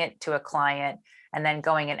 selling it to a client, and then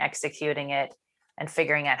going and executing it and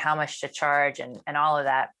figuring out how much to charge and all of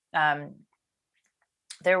that.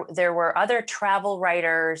 There were other travel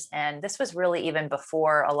writers, and this was really even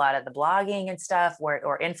before a lot of the blogging and stuff,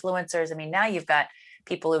 or influencers. I mean, now you've got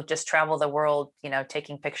people who just travel the world,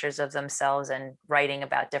 taking pictures of themselves and writing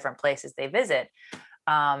about different places they visit.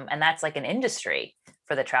 And that's like an industry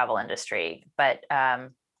for the travel industry. But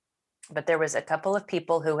there was a couple of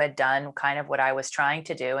people who had done kind of what I was trying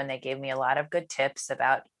to do, and they gave me a lot of good tips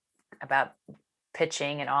about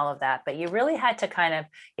pitching and all of that. But you really had to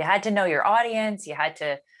you had to know your audience. You had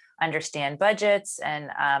to understand budgets. And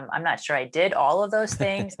I'm not sure I did all of those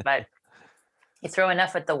things, but you throw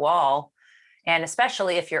enough at the wall. And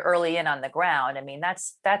especially if you're early in on the ground, I mean,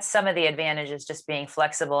 that's some of the advantages, just being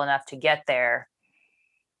flexible enough to get there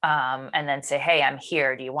and then say, hey, I'm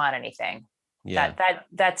here. Do you want anything? Yeah.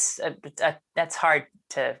 That's hard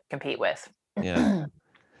to compete with. Yeah.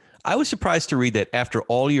 I was surprised to read that after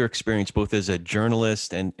all your experience, both as a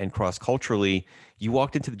journalist and cross-culturally, you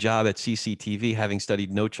walked into the job at CCTV having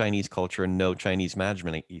studied no Chinese culture and no Chinese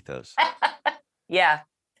management ethos. Yeah.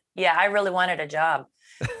 I really wanted a job.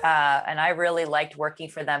 And I really liked working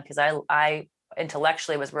for them because I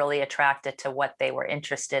intellectually was really attracted to what they were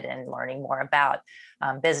interested in learning more about,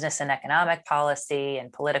 business and economic policy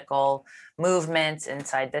and political movements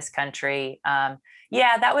inside this country. That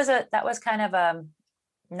was kind of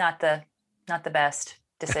not the best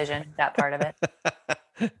decision, that part of it.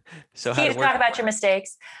 So how to talk about your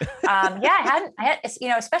mistakes. I had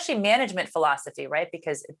especially management philosophy, right?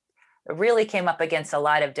 Because it really came up against a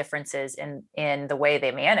lot of differences in the way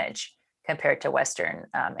they manage compared to Western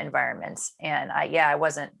environments. And I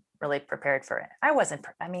wasn't really prepared for it.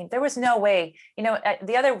 There was no way,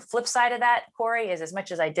 the other flip side of that, Corey, is as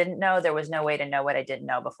much as I didn't know, there was no way to know what I didn't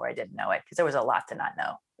know before I didn't know it, because there was a lot to not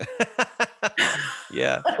know.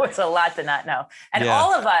 Yeah. There was a lot to not know. And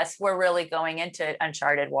all of us were really going into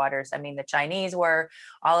uncharted waters. I mean, the Chinese were,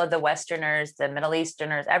 all of the Westerners, the Middle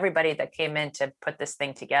Easterners, everybody that came in to put this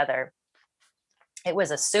thing together. It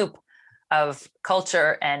was a soup of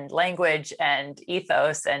culture and language and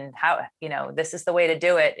ethos and how, this is the way to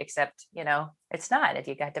do it, except, it's not.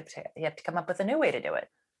 You have to come up with a new way to do it.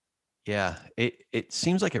 Yeah, it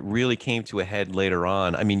seems like it really came to a head later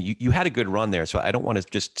on. I mean, you had a good run there, so I don't want to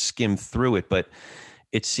just skim through it, but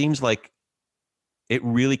it seems like it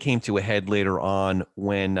really came to a head later on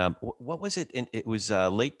when, what was it? It was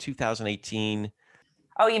late 2018.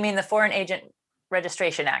 Oh, you mean the Foreign Agent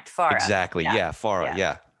Registration Act, FARA? Exactly. Yeah, FARA.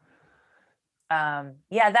 Yeah.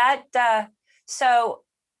 So,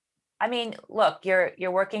 I mean, look, you're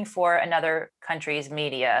working for another country's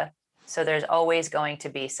media. So there's always going to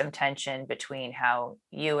be some tension between how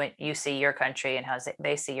you see your country and how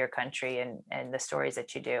they see your country, and the stories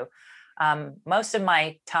that you do. Most of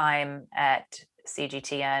my time at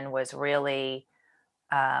CGTN was really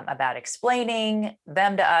about explaining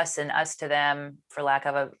them to us and us to them, for lack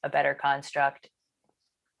of a better construct,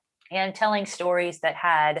 and telling stories that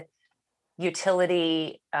had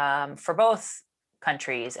utility for both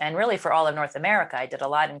countries and really for all of North America. I did a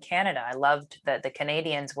lot in Canada. I loved that the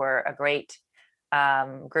Canadians were a great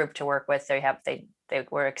group to work with. They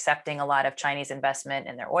were accepting a lot of Chinese investment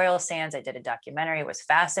in their oil sands. I did a documentary. It was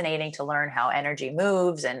fascinating to learn how energy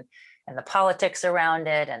moves and the politics around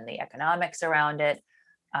it and the economics around it.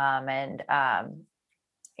 And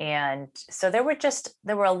so there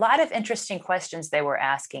were a lot of interesting questions they were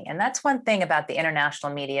asking. And that's one thing about the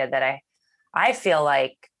international media that I feel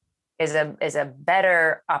like is a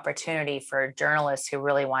better opportunity for journalists who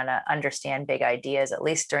really want to understand big ideas, at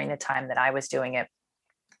least during the time that I was doing it.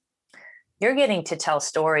 You're getting to tell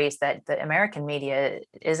stories that the American media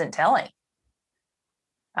isn't telling.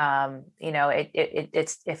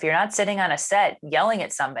 It's if you're not sitting on a set yelling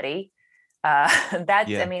at somebody,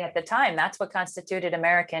 I mean, at the time, that's what constituted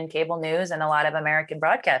American cable news and a lot of American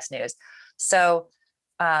broadcast news. So,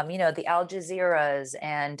 the Al Jazeera's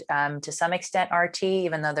and to some extent RT,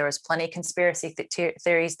 even though there was plenty of conspiracy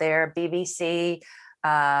theories there, BBC,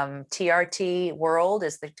 TRT World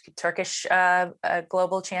is the Turkish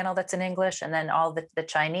global channel that's in English. And then all the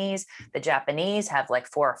Chinese, the Japanese have like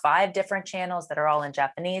 4 or 5 different channels that are all in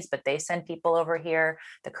Japanese, but they send people over here.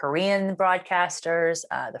 The Korean broadcasters,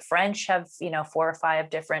 the French have, 4 or 5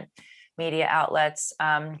 different media outlets.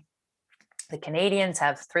 The Canadians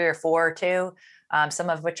have 3 or 4 too. Some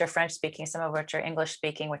of which are French speaking, some of which are English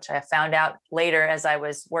speaking, which I found out later as I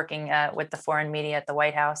was working with the foreign media at the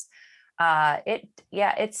White House.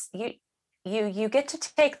 It's you get to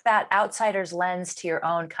take that outsider's lens to your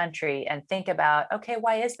own country and think about, okay,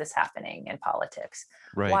 why is this happening in politics?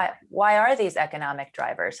 Right. Why are these economic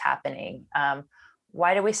drivers happening?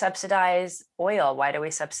 Why do we subsidize oil? Why do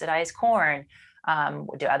we subsidize corn?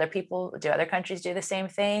 Do other countries do the same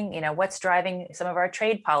thing? What's driving some of our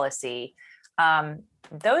trade policy? That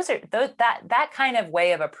kind of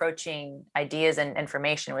way of approaching ideas and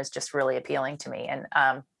information was just really appealing to me. And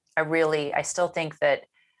I still think that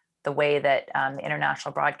the way that the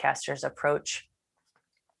international broadcasters approach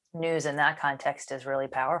news in that context is really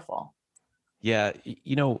powerful. Yeah.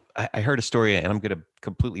 I heard a story, and I'm going to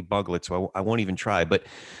completely bungle it, so I won't even try. But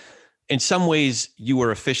in some ways, you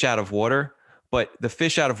were a fish out of water, but the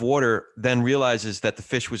fish out of water then realizes that the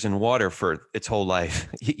fish was in water for its whole life.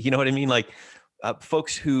 You know what I mean? Like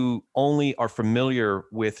folks who only are familiar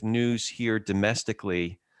with news here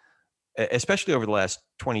domestically, especially over the last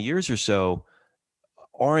 20 years or so,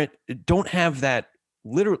 don't have that,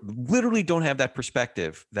 literally don't have that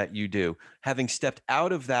perspective that you do, having stepped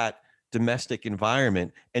out of that domestic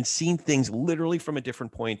environment and seen things literally from a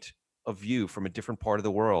different point of view, from a different part of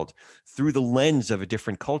the world, through the lens of a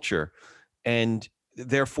different culture. And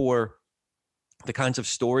therefore, the kinds of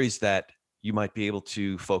stories that you might be able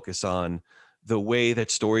to focus on, the way that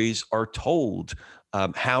stories are told,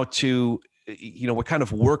 how to, what kind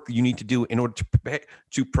of work you need to do in order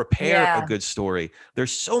to prepare a good story.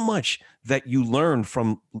 There's so much that you learn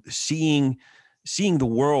from seeing the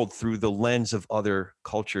world through the lens of other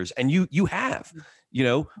cultures. And you have,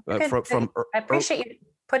 I appreciate you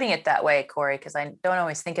putting it that way, Corey, because I don't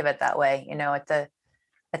always think of it that way.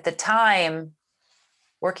 At the time,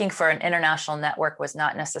 working for an international network was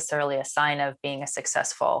not necessarily a sign of being a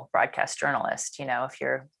successful broadcast journalist.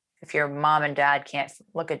 If your mom and dad can't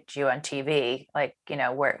look at you on TV, like,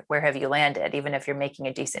 where have you landed? Even if you're making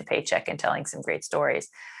a decent paycheck and telling some great stories.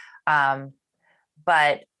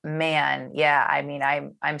 But man, yeah, I mean,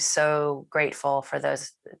 I'm so grateful for the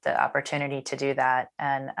opportunity to do that.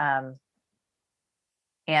 And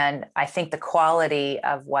I think the quality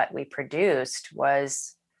of what we produced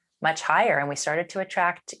was much higher, and we started to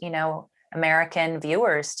attract, American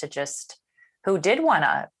viewers who did want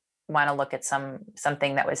to look at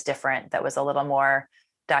something that was different, that was a little more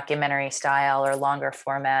documentary style or longer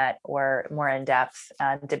format or more in depth,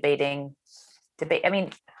 debate. I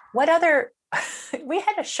mean, what other? We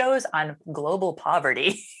had shows on global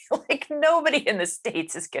poverty. Like nobody in the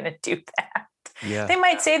States is going to do that. Yeah. They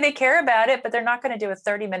might say they care about it, but they're not going to do a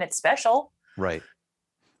 30-minute special. Right.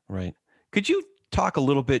 Could you talk a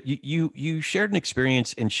little bit? You shared an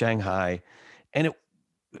experience in Shanghai, and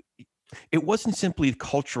it wasn't simply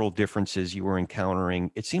cultural differences you were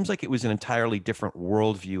encountering. It seems like it was an entirely different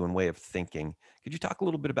worldview and way of thinking. Could you talk a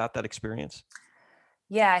little bit about that experience?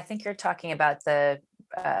 Yeah, I think you're talking about the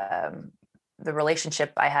the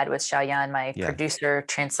relationship I had with Xiaoyan, my producer,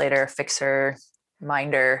 translator, fixer,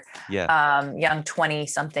 minder, young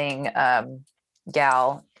 20-something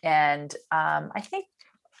gal. And I think,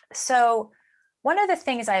 so one of the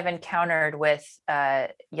things I've encountered with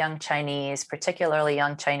young Chinese, particularly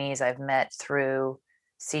young Chinese I've met through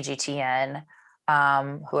CGTN,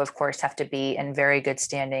 who of course have to be in very good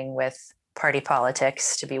standing with party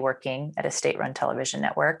politics to be working at a state-run television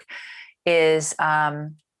network, is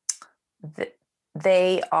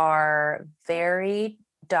they are very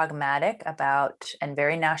dogmatic about and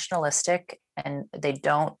very nationalistic, and they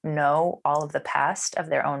don't know all of the past of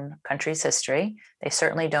their own country's history. They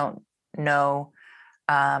certainly don't know,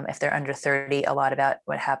 if they're under 30, a lot about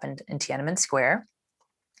what happened in Tiananmen Square,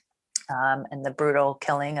 and the brutal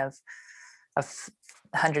killing of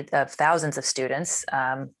hundreds of thousands of students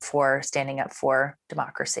for standing up for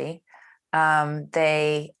democracy.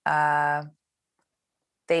 They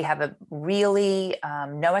have a really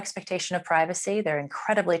no expectation of privacy. They're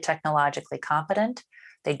incredibly technologically competent.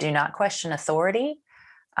 They do not question authority.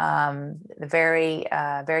 Very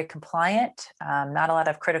compliant. Not a lot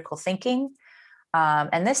of critical thinking.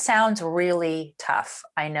 And this sounds really tough.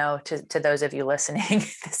 I know to those of you listening,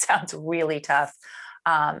 this sounds really tough.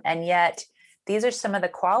 And yet, these are some of the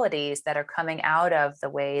qualities that are coming out of the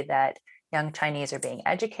way that young Chinese are being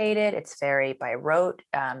educated. It's very by rote.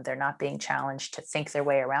 They're not being challenged to think their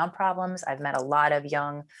way around problems. I've met a lot of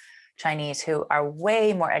young Chinese who are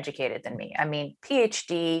way more educated than me. I mean,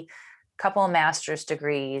 PhD, couple of master's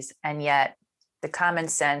degrees, and yet the common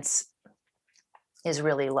sense is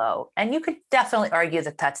really low. And you could definitely argue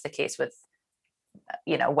that that's the case with,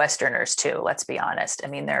 Westerners too, let's be honest. I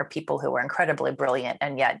mean, there are people who are incredibly brilliant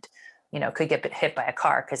and yet, could get hit by a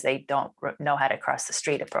car because they don't know how to cross the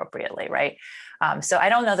street appropriately, right? So I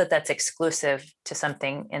don't know that that's exclusive to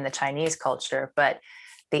something in the Chinese culture, but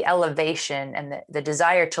the elevation and the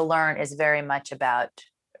desire to learn is very much about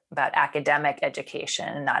academic education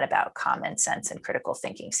and not about common sense and critical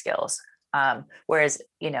thinking skills. Whereas,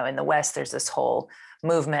 in the West, there's this whole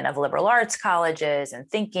movement of liberal arts colleges and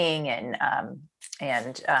thinking and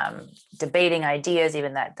debating ideas.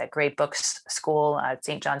 Even that great books school,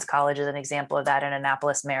 St. John's College is an example of that in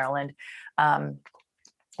Annapolis, Maryland,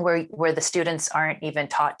 where the students aren't even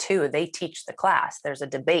taught to. They teach the class. There's a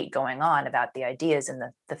debate going on about the ideas and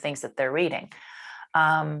the things that they're reading.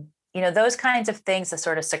 Those kinds of things, the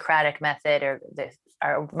sort of Socratic method,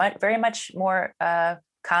 are very much more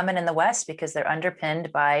common in the West because they're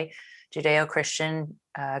underpinned by Judeo-Christian,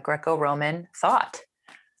 Greco-Roman thought.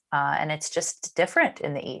 And it's just different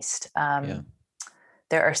in the East.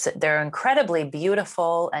 There are incredibly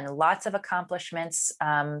beautiful and lots of accomplishments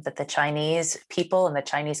that the Chinese people and the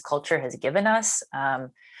Chinese culture has given us.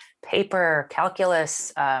 Paper,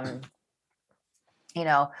 calculus, I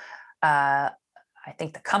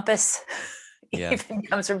think the compass even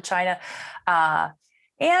comes from China.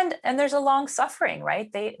 And there's a long suffering,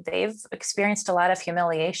 right? They've experienced a lot of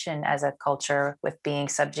humiliation as a culture with being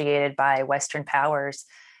subjugated by Western powers,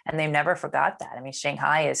 and they've never forgot that. I mean,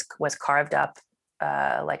 Shanghai was carved up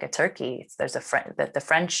like a turkey. There's the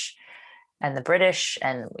French and the British,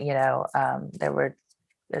 and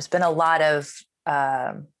there's been a lot of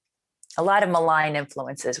malign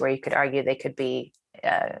influences where you could argue they could be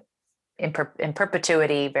in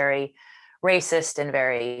perpetuity very racist and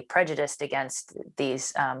very prejudiced against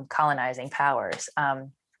these colonizing powers.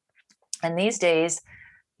 And these days,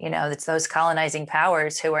 it's those colonizing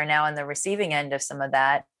powers who are now on the receiving end of some of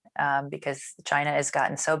that, because China has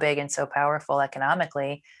gotten so big and so powerful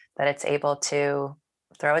economically that it's able to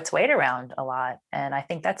throw its weight around a lot. And I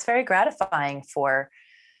think that's very gratifying for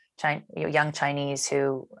young Chinese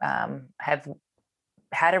who have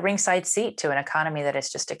had a ringside seat to an economy that has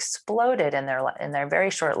just exploded in their very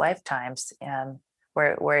short lifetimes,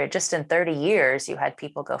 where just in 30 years you had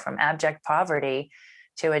people go from abject poverty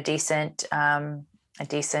to a decent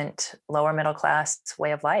lower middle class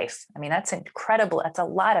way of life. I mean, that's incredible. That's a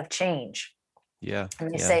lot of change. Yeah.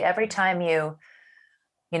 And you say every time I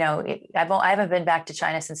haven't been back to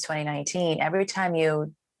China since 2019. Every time a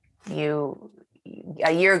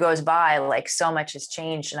year goes by, like so much has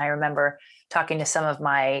changed. And I remember talking to some of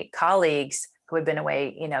my colleagues who had been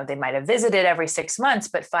away, they might have visited every 6 months,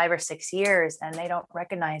 but 5 or 6 years, and they don't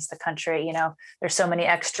recognize the country. There's so much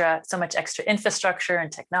extra infrastructure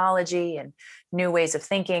and technology and new ways of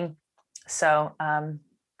thinking. So,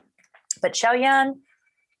 but Xiaoyan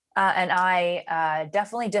and I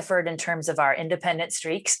definitely differed in terms of our independent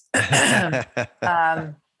streaks.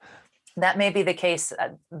 That may be the case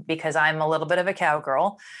because I'm a little bit of a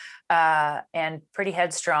cowgirl. And pretty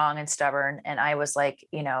headstrong and stubborn. And I was like,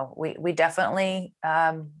 we definitely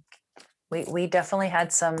we definitely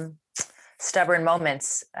had some stubborn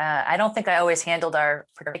moments. I don't think I always handled our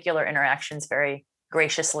particular interactions very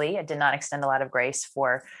graciously. I did not extend a lot of grace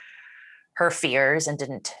for her fears and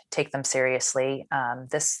didn't take them seriously.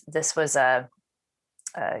 This was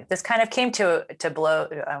this kind of came to blow.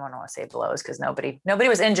 I don't want to say blows because nobody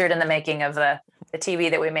was injured in the making of the TV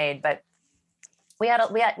that we made, but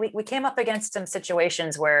we came up against some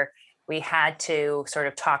situations where we had to sort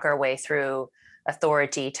of talk our way through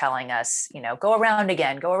authority telling us, go around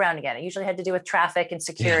again. It usually had to do with traffic and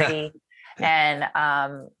security.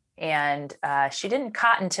 Yeah. And she didn't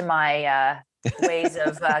cotton to my ways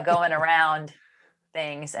of going around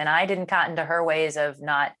things. And I didn't cotton to her ways of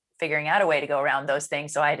not figuring out a way to go around those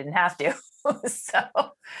things. So I didn't have to. So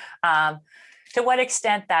to what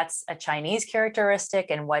extent that's a Chinese characteristic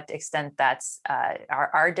and what extent that's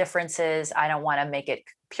our differences, I don't want to make it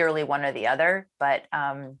purely one or the other, but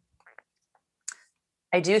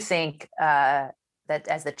I do think that,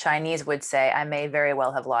 as the Chinese would say, I may very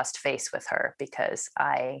well have lost face with her because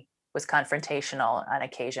I was confrontational on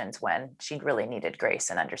occasions when she really needed grace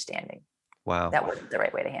and understanding. Wow. That wasn't the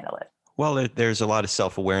right way to handle it. Well, there's a lot of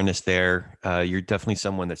self-awareness there. You're definitely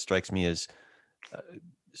someone that strikes me as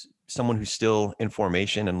someone who's still in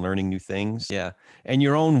formation and learning new things. Yeah. And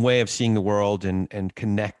your own way of seeing the world and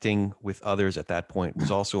connecting with others at that point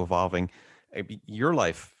was also evolving. Your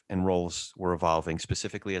life and roles were evolving,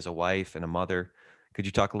 specifically as a wife and a mother. Could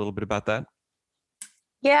you talk a little bit about that?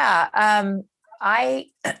 Yeah. I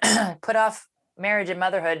put off marriage and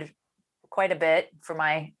motherhood quite a bit for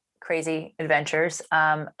my crazy adventures.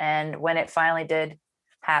 And when it finally did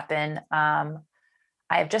happen,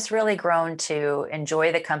 I've just really grown to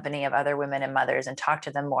enjoy the company of other women and mothers and talk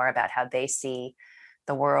to them more about how they see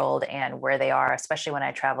the world and where they are, especially when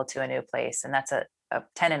I travel to a new place. And that's a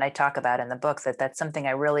tenet I talk about in the book, that's something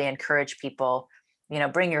I really encourage people,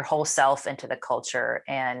 bring your whole self into the culture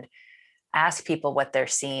and ask people what they're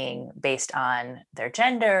seeing based on their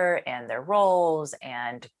gender and their roles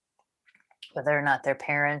and whether or not they're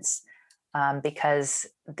parents. Because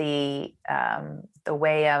the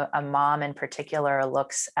way a mom in particular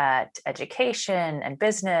looks at education and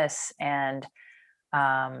business and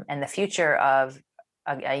the future of,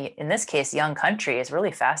 in this case, young country is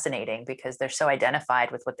really fascinating because they're so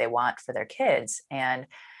identified with what they want for their kids. And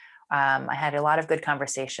I had a lot of good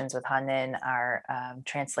conversations with Hanin, our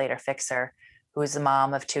translator fixer, who is the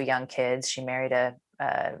mom of 2 young kids. She married a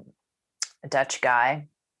Dutch guy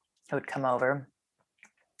who would come over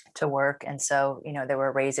to work. And so, they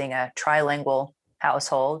were raising a trilingual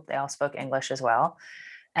household. They all spoke English as well.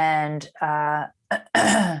 And I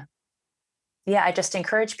just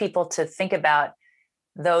encourage people to think about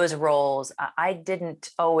those roles. I didn't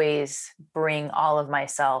always bring all of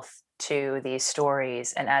myself to these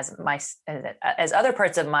stories. And as other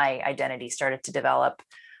parts of my identity started to develop,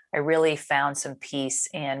 I really found some peace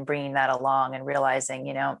in bringing that along and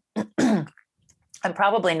realizing, I'm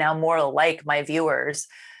probably now more like my viewers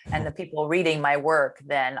and the people reading my work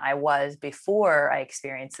than I was before I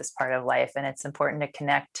experienced this part of life. And it's important to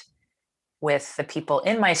connect with the people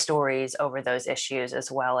in my stories over those issues,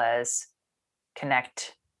 as well as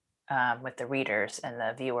connect with the readers and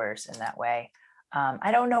the viewers in that way.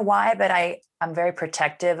 I don't know why, but I'm very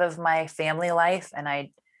protective of my family life and I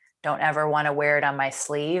don't ever want to wear it on my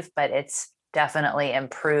sleeve, but it's definitely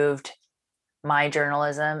improved my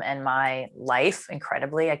journalism and my life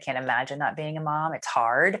incredibly. I can't imagine not being a mom. It's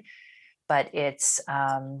hard, but it's,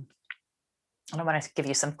 I don't want to give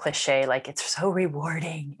you some cliche, like it's so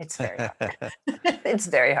rewarding. It's very hard. It's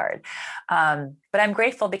very hard. But I'm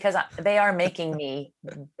grateful because they are making me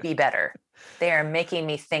be better. They are making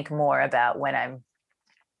me think more about when I'm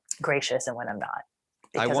gracious and when I'm not.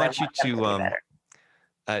 I want you to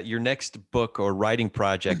your next book or writing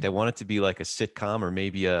project, I want it to be like a sitcom or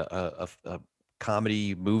maybe a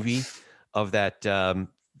comedy movie of that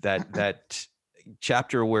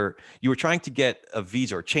chapter where you were trying to get a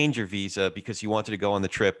visa or change your visa because you wanted to go on the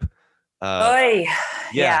trip.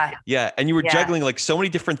 Yeah. And you were juggling like so many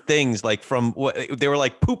different things, like from what they were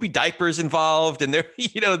like poopy diapers involved and there,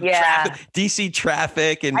 DC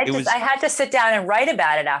traffic. And I had to sit down and write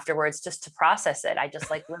about it afterwards just to process it. I just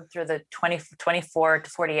lived through the 24 to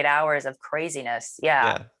 48 hours of craziness.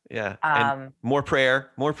 Yeah. And more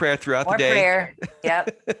prayer throughout the day. More prayer.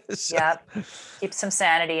 Yep. Yep. Keep some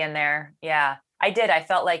sanity in there. Yeah, I did. I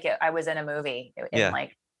felt like I was in a movie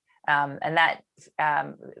and that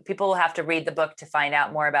people will have to read the book to find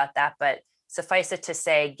out more about that. But suffice it to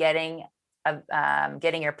say, getting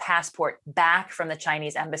your passport back from the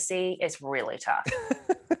Chinese embassy is really tough.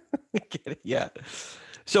 Yeah.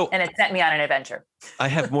 So And it sent me on an adventure. I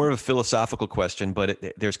have more of a philosophical question, but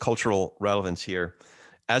there's cultural relevance here.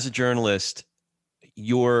 As a journalist,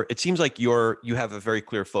 it seems like you have a very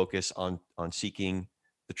clear focus on seeking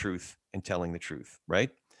the truth and telling the truth, right?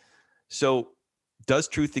 So does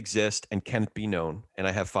truth exist and can it be known? And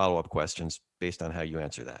I have follow-up questions based on how you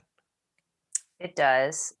answer that. It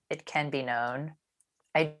does. It can be known.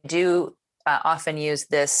 I do often use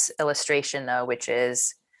this illustration, though, which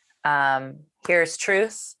is here's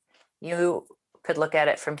truth. You could look at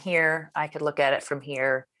it from here. I could look at it from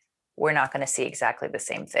here. We're not going to see exactly the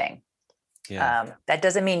same thing. Yeah. That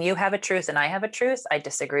doesn't mean you have a truth and I have a truth. I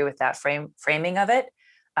disagree with that framing of it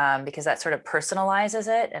because that sort of personalizes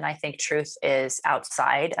it. And I think truth is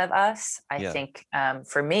outside of us. I think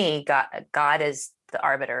for me, God is the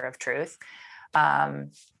arbiter of truth.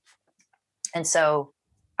 And so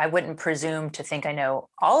I wouldn't presume to think I know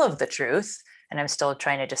all of the truth, and I'm still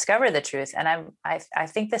trying to discover the truth. And I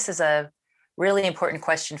think this is a really important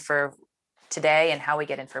question for today and how we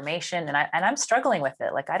get information. And I'm struggling with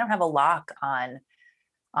it. Like, I don't have a lock on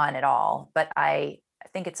it all, but I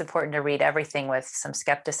think it's important to read everything with some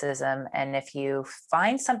skepticism. And if you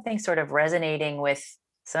find something sort of resonating with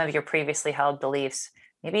some of your previously held beliefs,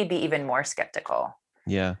 maybe be even more skeptical.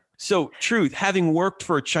 Yeah. So truth, having worked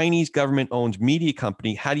for a Chinese government owned media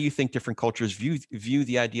company, how do you think different cultures view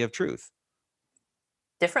the idea of truth?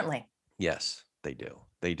 Differently. Yes, they do.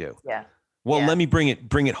 They do. Yeah. Well, let me bring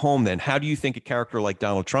it home then. How do you think a character like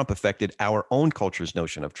Donald Trump affected our own culture's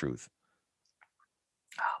notion of truth?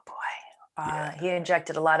 Oh boy. He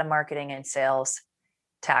injected a lot of marketing and sales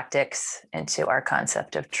tactics into our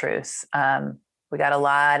concept of truth. We got a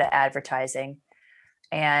lot of advertising,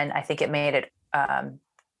 and I think it made it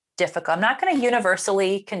difficult. I'm not going to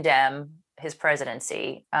universally condemn his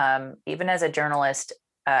presidency, even as a journalist,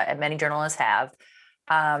 and many journalists have,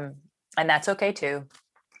 and that's okay too.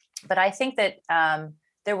 But I think that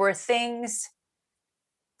there were things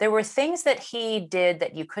that he did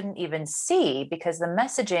that you couldn't even see because the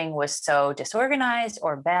messaging was so disorganized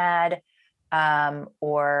or bad,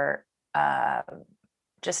 or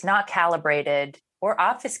just not calibrated or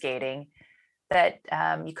obfuscating, that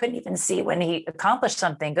you couldn't even see when he accomplished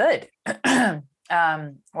something good,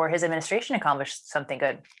 or his administration accomplished something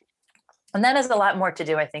good. And that has a lot more to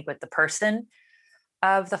do, I think, with the person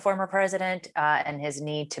of the former president and his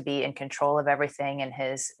need to be in control of everything, and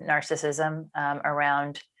his narcissism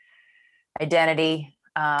around identity.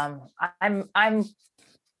 I'm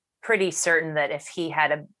pretty certain that if he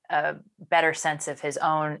had a better sense of his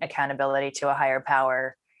own accountability to a higher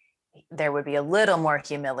power, there would be a little more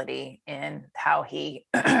humility in how he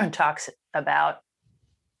talks about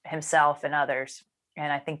himself and others.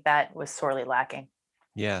 And I think that was sorely lacking.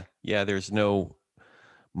 Yeah. Yeah. There's no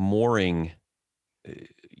mooring,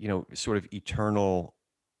 sort of eternal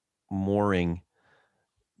mooring.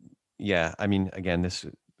 Yeah. I mean, again, it's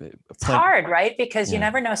hard, right? Because you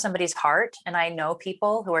never know somebody's heart. And I know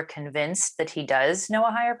people who are convinced that he does know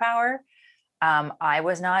a higher power. I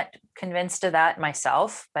was not convinced of that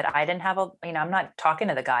myself, but I didn't have I'm not talking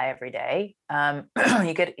to the guy every day.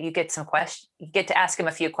 You get some questions, you get to ask him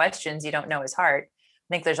a few questions. You don't know his heart.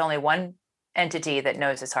 I think there's only one entity that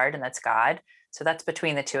knows his heart, and that's God. So that's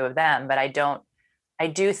between the two of them. But I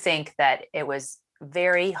do think that it was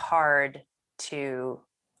very hard to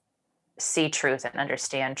see truth and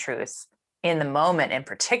understand truth in the moment in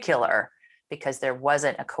particular, because there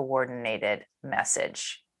wasn't a coordinated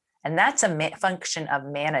message. And that's a function of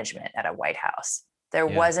management at a White House. There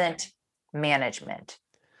wasn't management.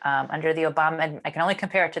 Under the Obama, I can only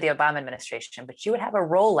compare it to the Obama administration, but you would have a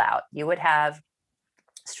rollout. You would have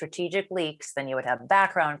strategic leaks, then you would have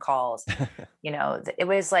background calls. It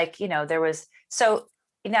was like, there was, so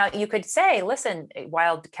now you could say, listen,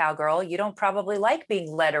 wild cowgirl, you don't probably like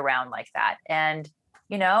being led around like that. And,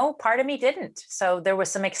 part of me didn't. So there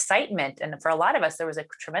was some excitement. And for a lot of us, there was a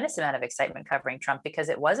tremendous amount of excitement covering Trump because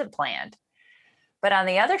it wasn't planned. But on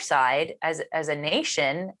the other side, as a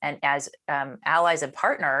nation and as allies and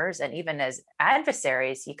partners, and even as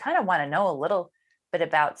adversaries, you kind of want to know a little bit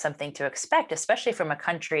about something to expect, especially from a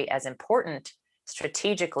country as important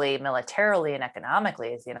strategically, militarily, and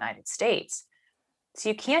economically as the United States. So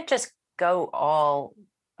you can't just go all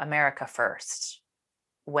America first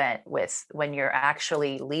when you're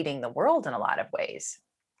actually leading the world in a lot of ways.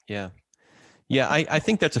 Yeah. I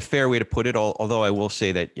think that's a fair way to put it. Although I will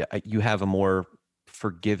say that you have a more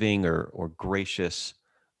forgiving or gracious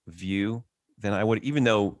view than I would, even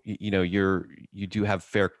though you do have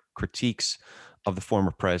fair critiques of the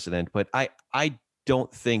former president. But I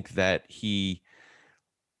don't think that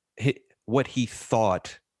what he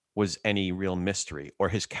thought was any real mystery, or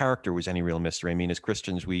his character was any real mystery. I mean, as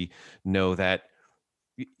Christians, we know that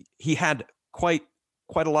he had quite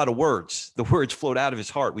a lot of words. The words flowed out of his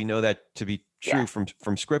heart. We know that to be true Yeah.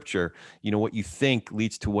 from scripture. You know, what you think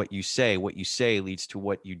leads to what you say leads to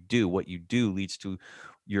what you do leads to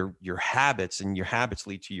your habits, and your habits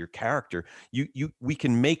lead to your character. We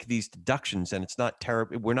can make these deductions, and it's not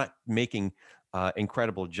terrible. We're not making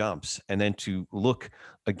incredible jumps. And then to look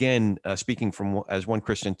again, speaking from as one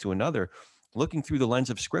Christian to another, looking through the lens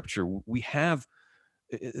of scripture, we have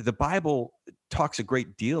the Bible talks a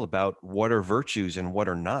great deal about what are virtues and what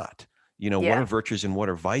are not. You know, what are virtues and what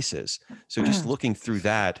are vices. So just looking through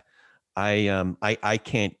that, I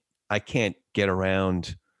can't get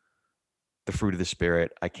around the fruit of the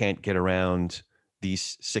Spirit. I can't get around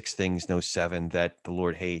these 6 things, no 7 that the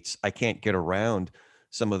Lord hates. I can't get around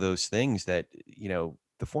some of those things that, you know,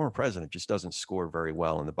 the former president just doesn't score very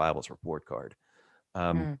well in the Bible's report card.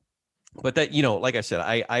 But that, you know, like I said,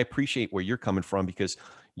 I appreciate where you're coming from, because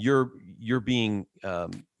you're being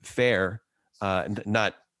fair,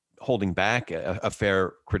 not holding back a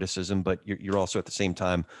fair criticism, but you're also at the same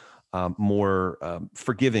time more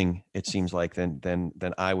forgiving, it seems like,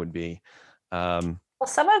 than I would be. Well,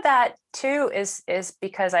 some of that too is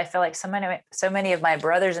because I feel like so many of my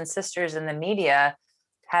brothers and sisters in the media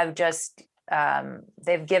have just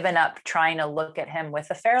they've given up trying to look at him with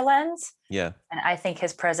a fair lens. Yeah. And I think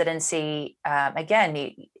his presidency,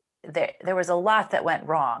 again, there was a lot that went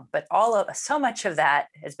wrong, but so much of that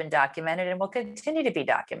has been documented and will continue to be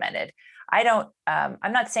documented. I'm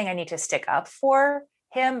not saying I need to stick up for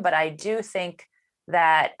him, but I do think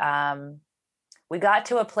that we got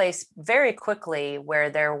to a place very quickly where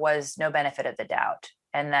there was no benefit of the doubt,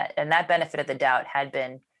 and that benefit of the doubt had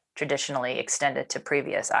been traditionally extended to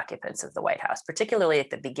previous occupants of the White House, particularly at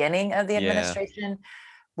the beginning of the administration.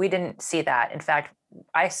 We didn't see that. In fact,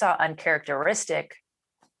 I saw uncharacteristic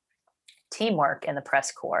teamwork in the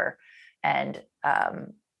press corps and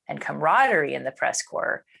camaraderie in the press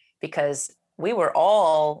corps, because we were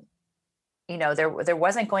all, you know, there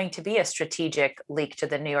wasn't going to be a strategic leak to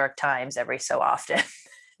the New York Times every so often.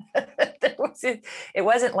 It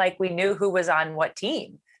wasn't like we knew who was on what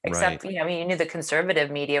team, except, you know, I mean, you knew the conservative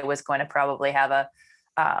media was going to probably have a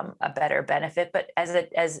better benefit. But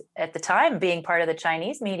as at the time, being part of the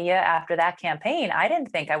Chinese media after that campaign, I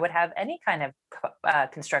didn't think I would have any kind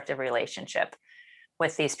of constructive relationship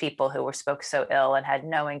with these people who spoke so ill and had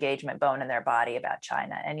no engagement bone in their body about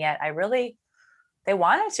China. And yet they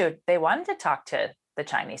wanted to talk to the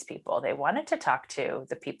Chinese people. They wanted to talk to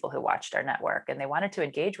the people who watched our network, and they wanted to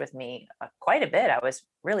engage with me quite a bit. I was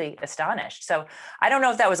really astonished. So I don't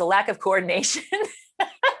know if that was a lack of coordination.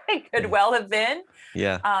 It could well have been.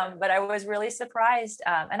 Yeah. But I was really surprised.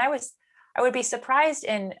 And I would be surprised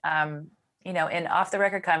in off the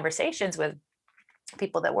record conversations with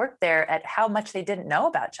people that worked there at how much they didn't know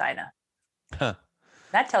about China. Huh.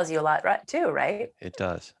 That tells you a lot, too, right? It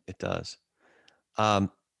does. It does.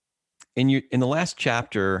 In the last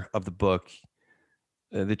chapter of the book,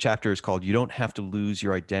 the chapter is called "You Don't Have to Lose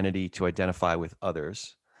Your Identity to Identify with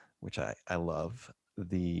Others," which I love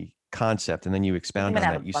the concept. And then you expound on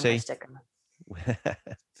that.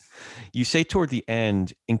 You say toward the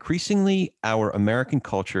end, increasingly, our American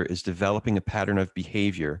culture is developing a pattern of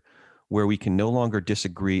behavior where we can no longer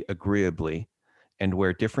disagree agreeably, and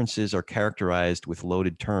where differences are characterized with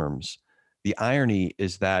loaded terms. The irony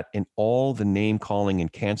is that in all the name calling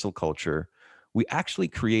and cancel culture, we actually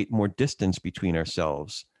create more distance between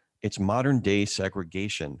ourselves. It's modern day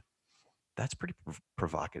segregation. That's pretty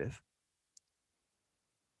provocative.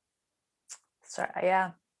 So,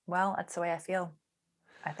 yeah. Well, that's the way I feel.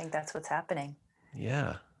 I think that's what's happening.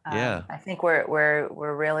 Yeah. I think we're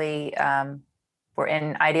really we're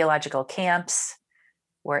in ideological camps.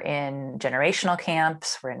 We're in generational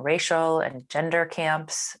camps. We're in racial and gender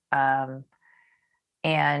camps.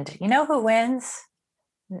 And you know who wins?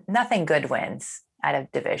 Nothing good wins out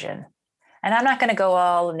of division. And I'm not going to go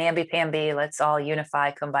all namby-pamby, let's all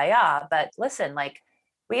unify, kumbaya. But listen, like,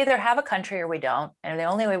 we either have a country or we don't. And the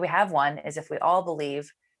only way we have one is if we all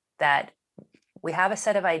believe that we have a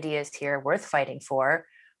set of ideas here worth fighting for,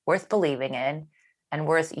 worth believing in, and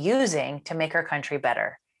worth using to make our country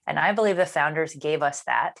better. And I believe the founders gave us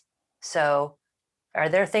that. So are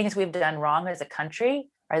there things we've done wrong as a country?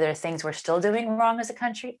 Are there things we're still doing wrong as a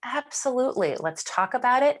country? Absolutely. Let's talk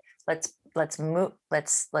about it. Let's move.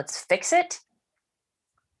 Let's fix it.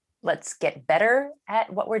 Let's get better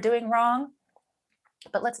at what we're doing wrong.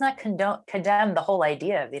 But let's not condemn the whole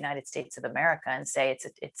idea of the United States of America and say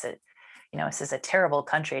this is a terrible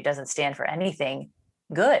country. It doesn't stand for anything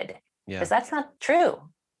good, because that's not true.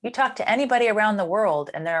 You talk to anybody around the world,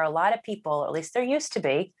 and there are a lot of people, or at least there used to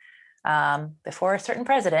be, before a certain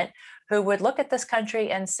president, who would look at this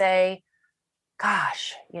country and say,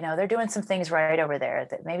 gosh, they're doing some things right over there,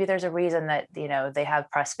 that maybe there's a reason that, they have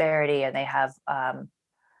prosperity, and they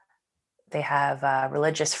have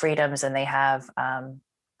religious freedoms, and they have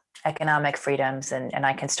economic freedoms, and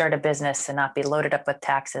I can start a business and not be loaded up with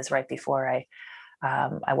taxes right before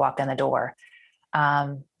I walk in the door.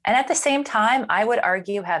 And at the same time, I would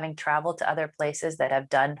argue, having traveled to other places that have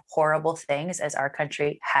done horrible things, as our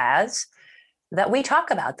country has, that we talk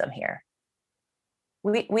about them here.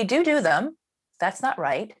 We do them. That's not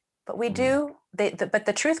right, but we do. But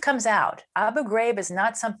the truth comes out. Abu Ghraib is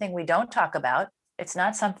not something we don't talk about. It's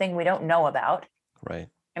not something we don't know about. Right.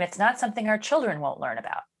 And it's not something our children won't learn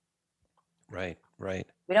about. Right.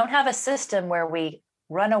 We don't have a system where we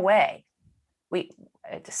run away.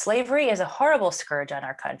 Slavery is a horrible scourge on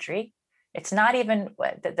our country. It's not even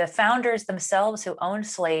the founders themselves who owned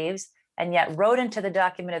slaves and yet wrote into the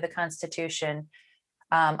document of the Constitution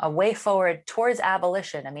a way forward towards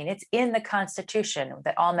abolition. I mean, it's in the Constitution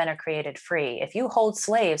that all men are created free. If you hold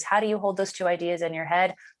slaves, how do you hold those two ideas in your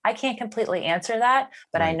head? I can't completely answer that,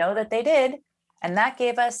 but right. I know that they did. And that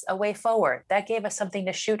gave us a way forward. That gave us something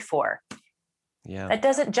to shoot for. Yeah. That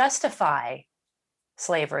doesn't justify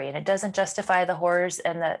slavery, and it doesn't justify the horrors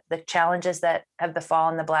and the challenges that have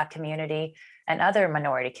befallen the Black community and other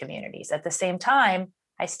minority communities. At the same time,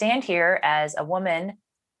 I stand here as a woman,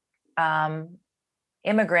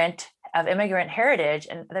 immigrant of immigrant heritage,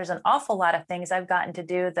 and there's an awful lot of things I've gotten to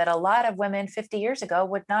do that a lot of women 50 years ago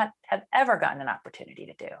would not have ever gotten an opportunity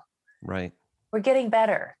to do. Right. We're getting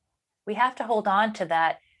better. We have to hold on to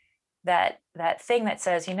that thing that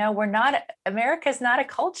says, America's not a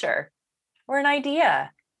culture. We're an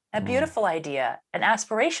idea, a beautiful idea, an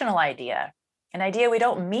aspirational idea, an idea we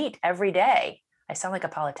don't meet every day. I sound like a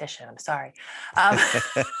politician. I'm sorry.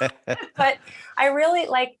 But I really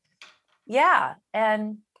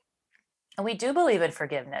and we do believe in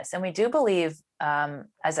forgiveness, and we do believe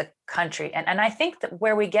as a country. And I think that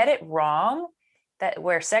where we get it wrong, that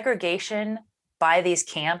where segregation by these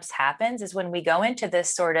camps happens, is when we go into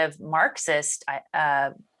this sort of Marxist,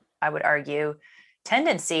 I would argue,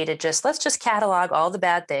 tendency to let's just catalog all the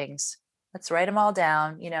bad things. Let's write them all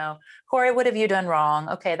down. Corey, what have you done wrong?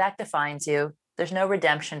 Okay, that defines you. There's no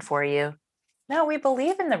redemption for you. No, we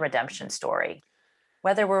believe in the redemption story,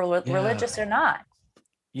 whether we're religious or not.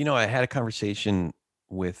 I had a conversation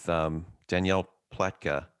with Danielle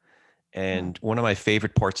Pletka, and one of my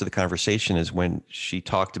favorite parts of the conversation is when she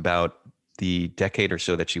talked about the decade or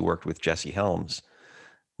so that she worked with Jesse Helms.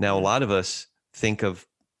 Now, a lot of us think of,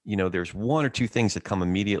 there's one or two things that come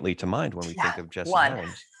immediately to mind when we think of Jesse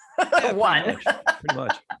Helms. Yeah, one. Pretty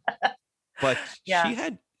much. But she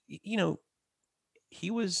had, he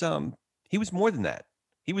was more than that.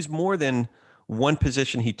 He was more than one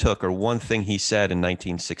position he took or one thing he said in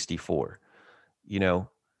 1964,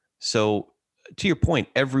 So to your point,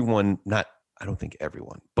 I don't think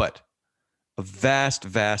everyone, but a vast,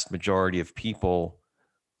 vast majority of people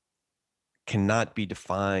cannot be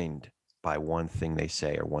defined by one thing they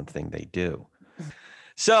say or one thing they do.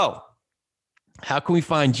 So how can we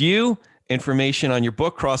find you, information on your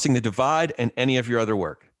book, Crossing the Divide, and any of your other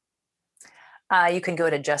work? You can go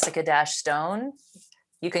to Jessica-Stone.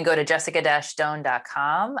 You can go to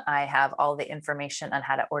jessica-stone.com. I have all the information on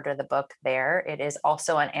how to order the book there. It is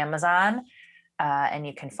also on Amazon, and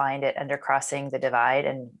you can find it under Crossing the Divide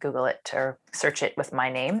and Google it or search it with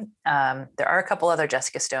my name. There are a couple other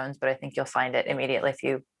Jessica Stones, but I think you'll find it immediately if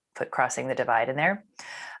you put Crossing the Divide in there.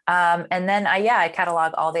 And then I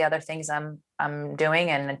catalog all the other things I'm doing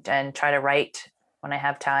and try to write when I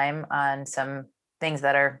have time on some things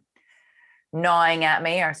that are gnawing at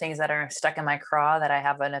me or things that are stuck in my craw that I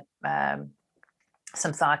have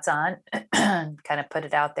some thoughts on, kind of put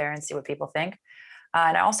it out there and see what people think.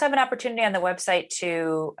 And I also have an opportunity on the website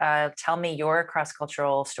to tell me your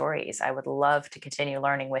cross-cultural stories. I would love to continue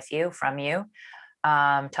learning with you, from you.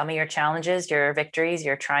 Tell me your challenges, your victories,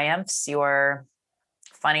 your triumphs, your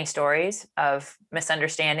funny stories of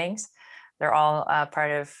misunderstandings. They're all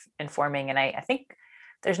part of informing. And I think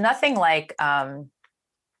there's nothing like,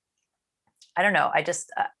 I don't know,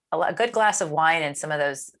 a good glass of wine and some of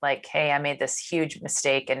those, like, hey, I made this huge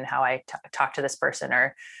mistake in how I talked to this person,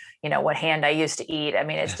 or, what hand I used to eat. I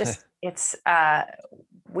mean, it's just,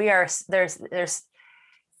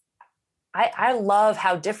 I love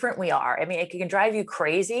how different we are. I mean, it can drive you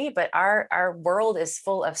crazy, but our world is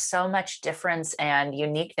full of so much difference and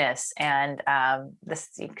uniqueness. And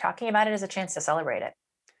talking about it is a chance to celebrate it.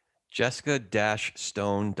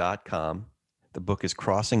 Jessica-Stone.com. The book is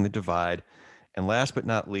Crossing the Divide. And last but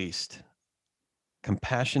not least,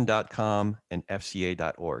 compassion.com and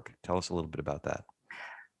FCA.org. Tell us a little bit about that.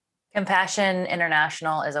 Compassion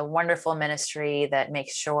International is a wonderful ministry that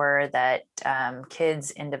makes sure that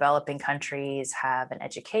kids in developing countries have an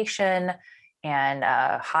education and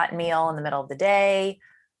a hot meal in the middle of the day.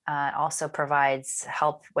 Also provides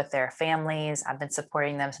help with their families. I've been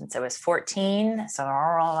supporting them since I was 14, so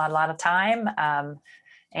a lot of time.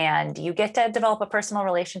 And you get to develop a personal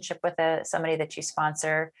relationship with somebody that you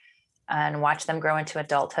sponsor and watch them grow into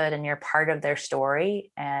adulthood, and you're part of their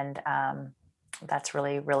story. And that's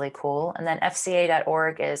really, really cool. And then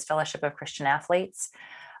FCA.org is Fellowship of Christian Athletes.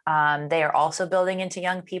 They are also building into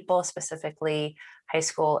young people, specifically high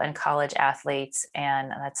school and college athletes. And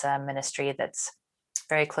that's a ministry that's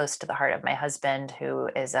very close to the heart of my husband, who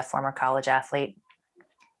is a former college athlete.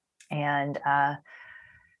 And, a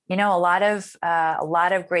lot of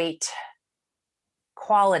great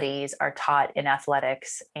qualities are taught in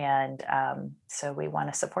athletics. And so we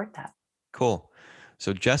want to support that. Cool.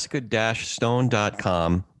 So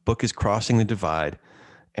jessica-stone.com, book is Crossing the Divide,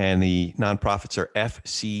 and the nonprofits are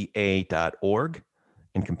fca.org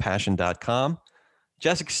and compassion.com.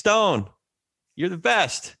 Jessica Stone, you're the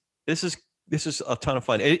best. This is a ton of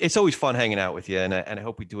fun. It's always fun hanging out with you, and I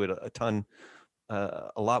hope we do it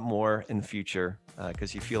a lot more in the future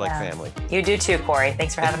because you feel like family. You do too, Corey.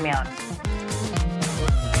 Thanks for having me on.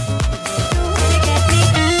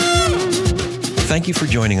 Thank you for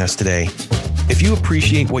joining us today. If you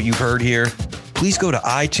appreciate what you've heard here, please go to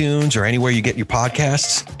iTunes or anywhere you get your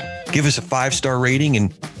podcasts, give us a 5-star rating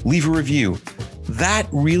and leave a review. That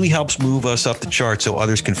really helps move us up the chart so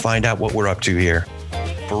others can find out what we're up to here.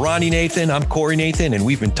 For Ronnie Nathan, I'm Corey Nathan, and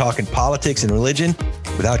we've been talking politics and religion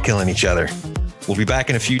without killing each other. We'll be back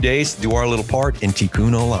in a few days to do our little part in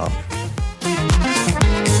Tikkun Olam.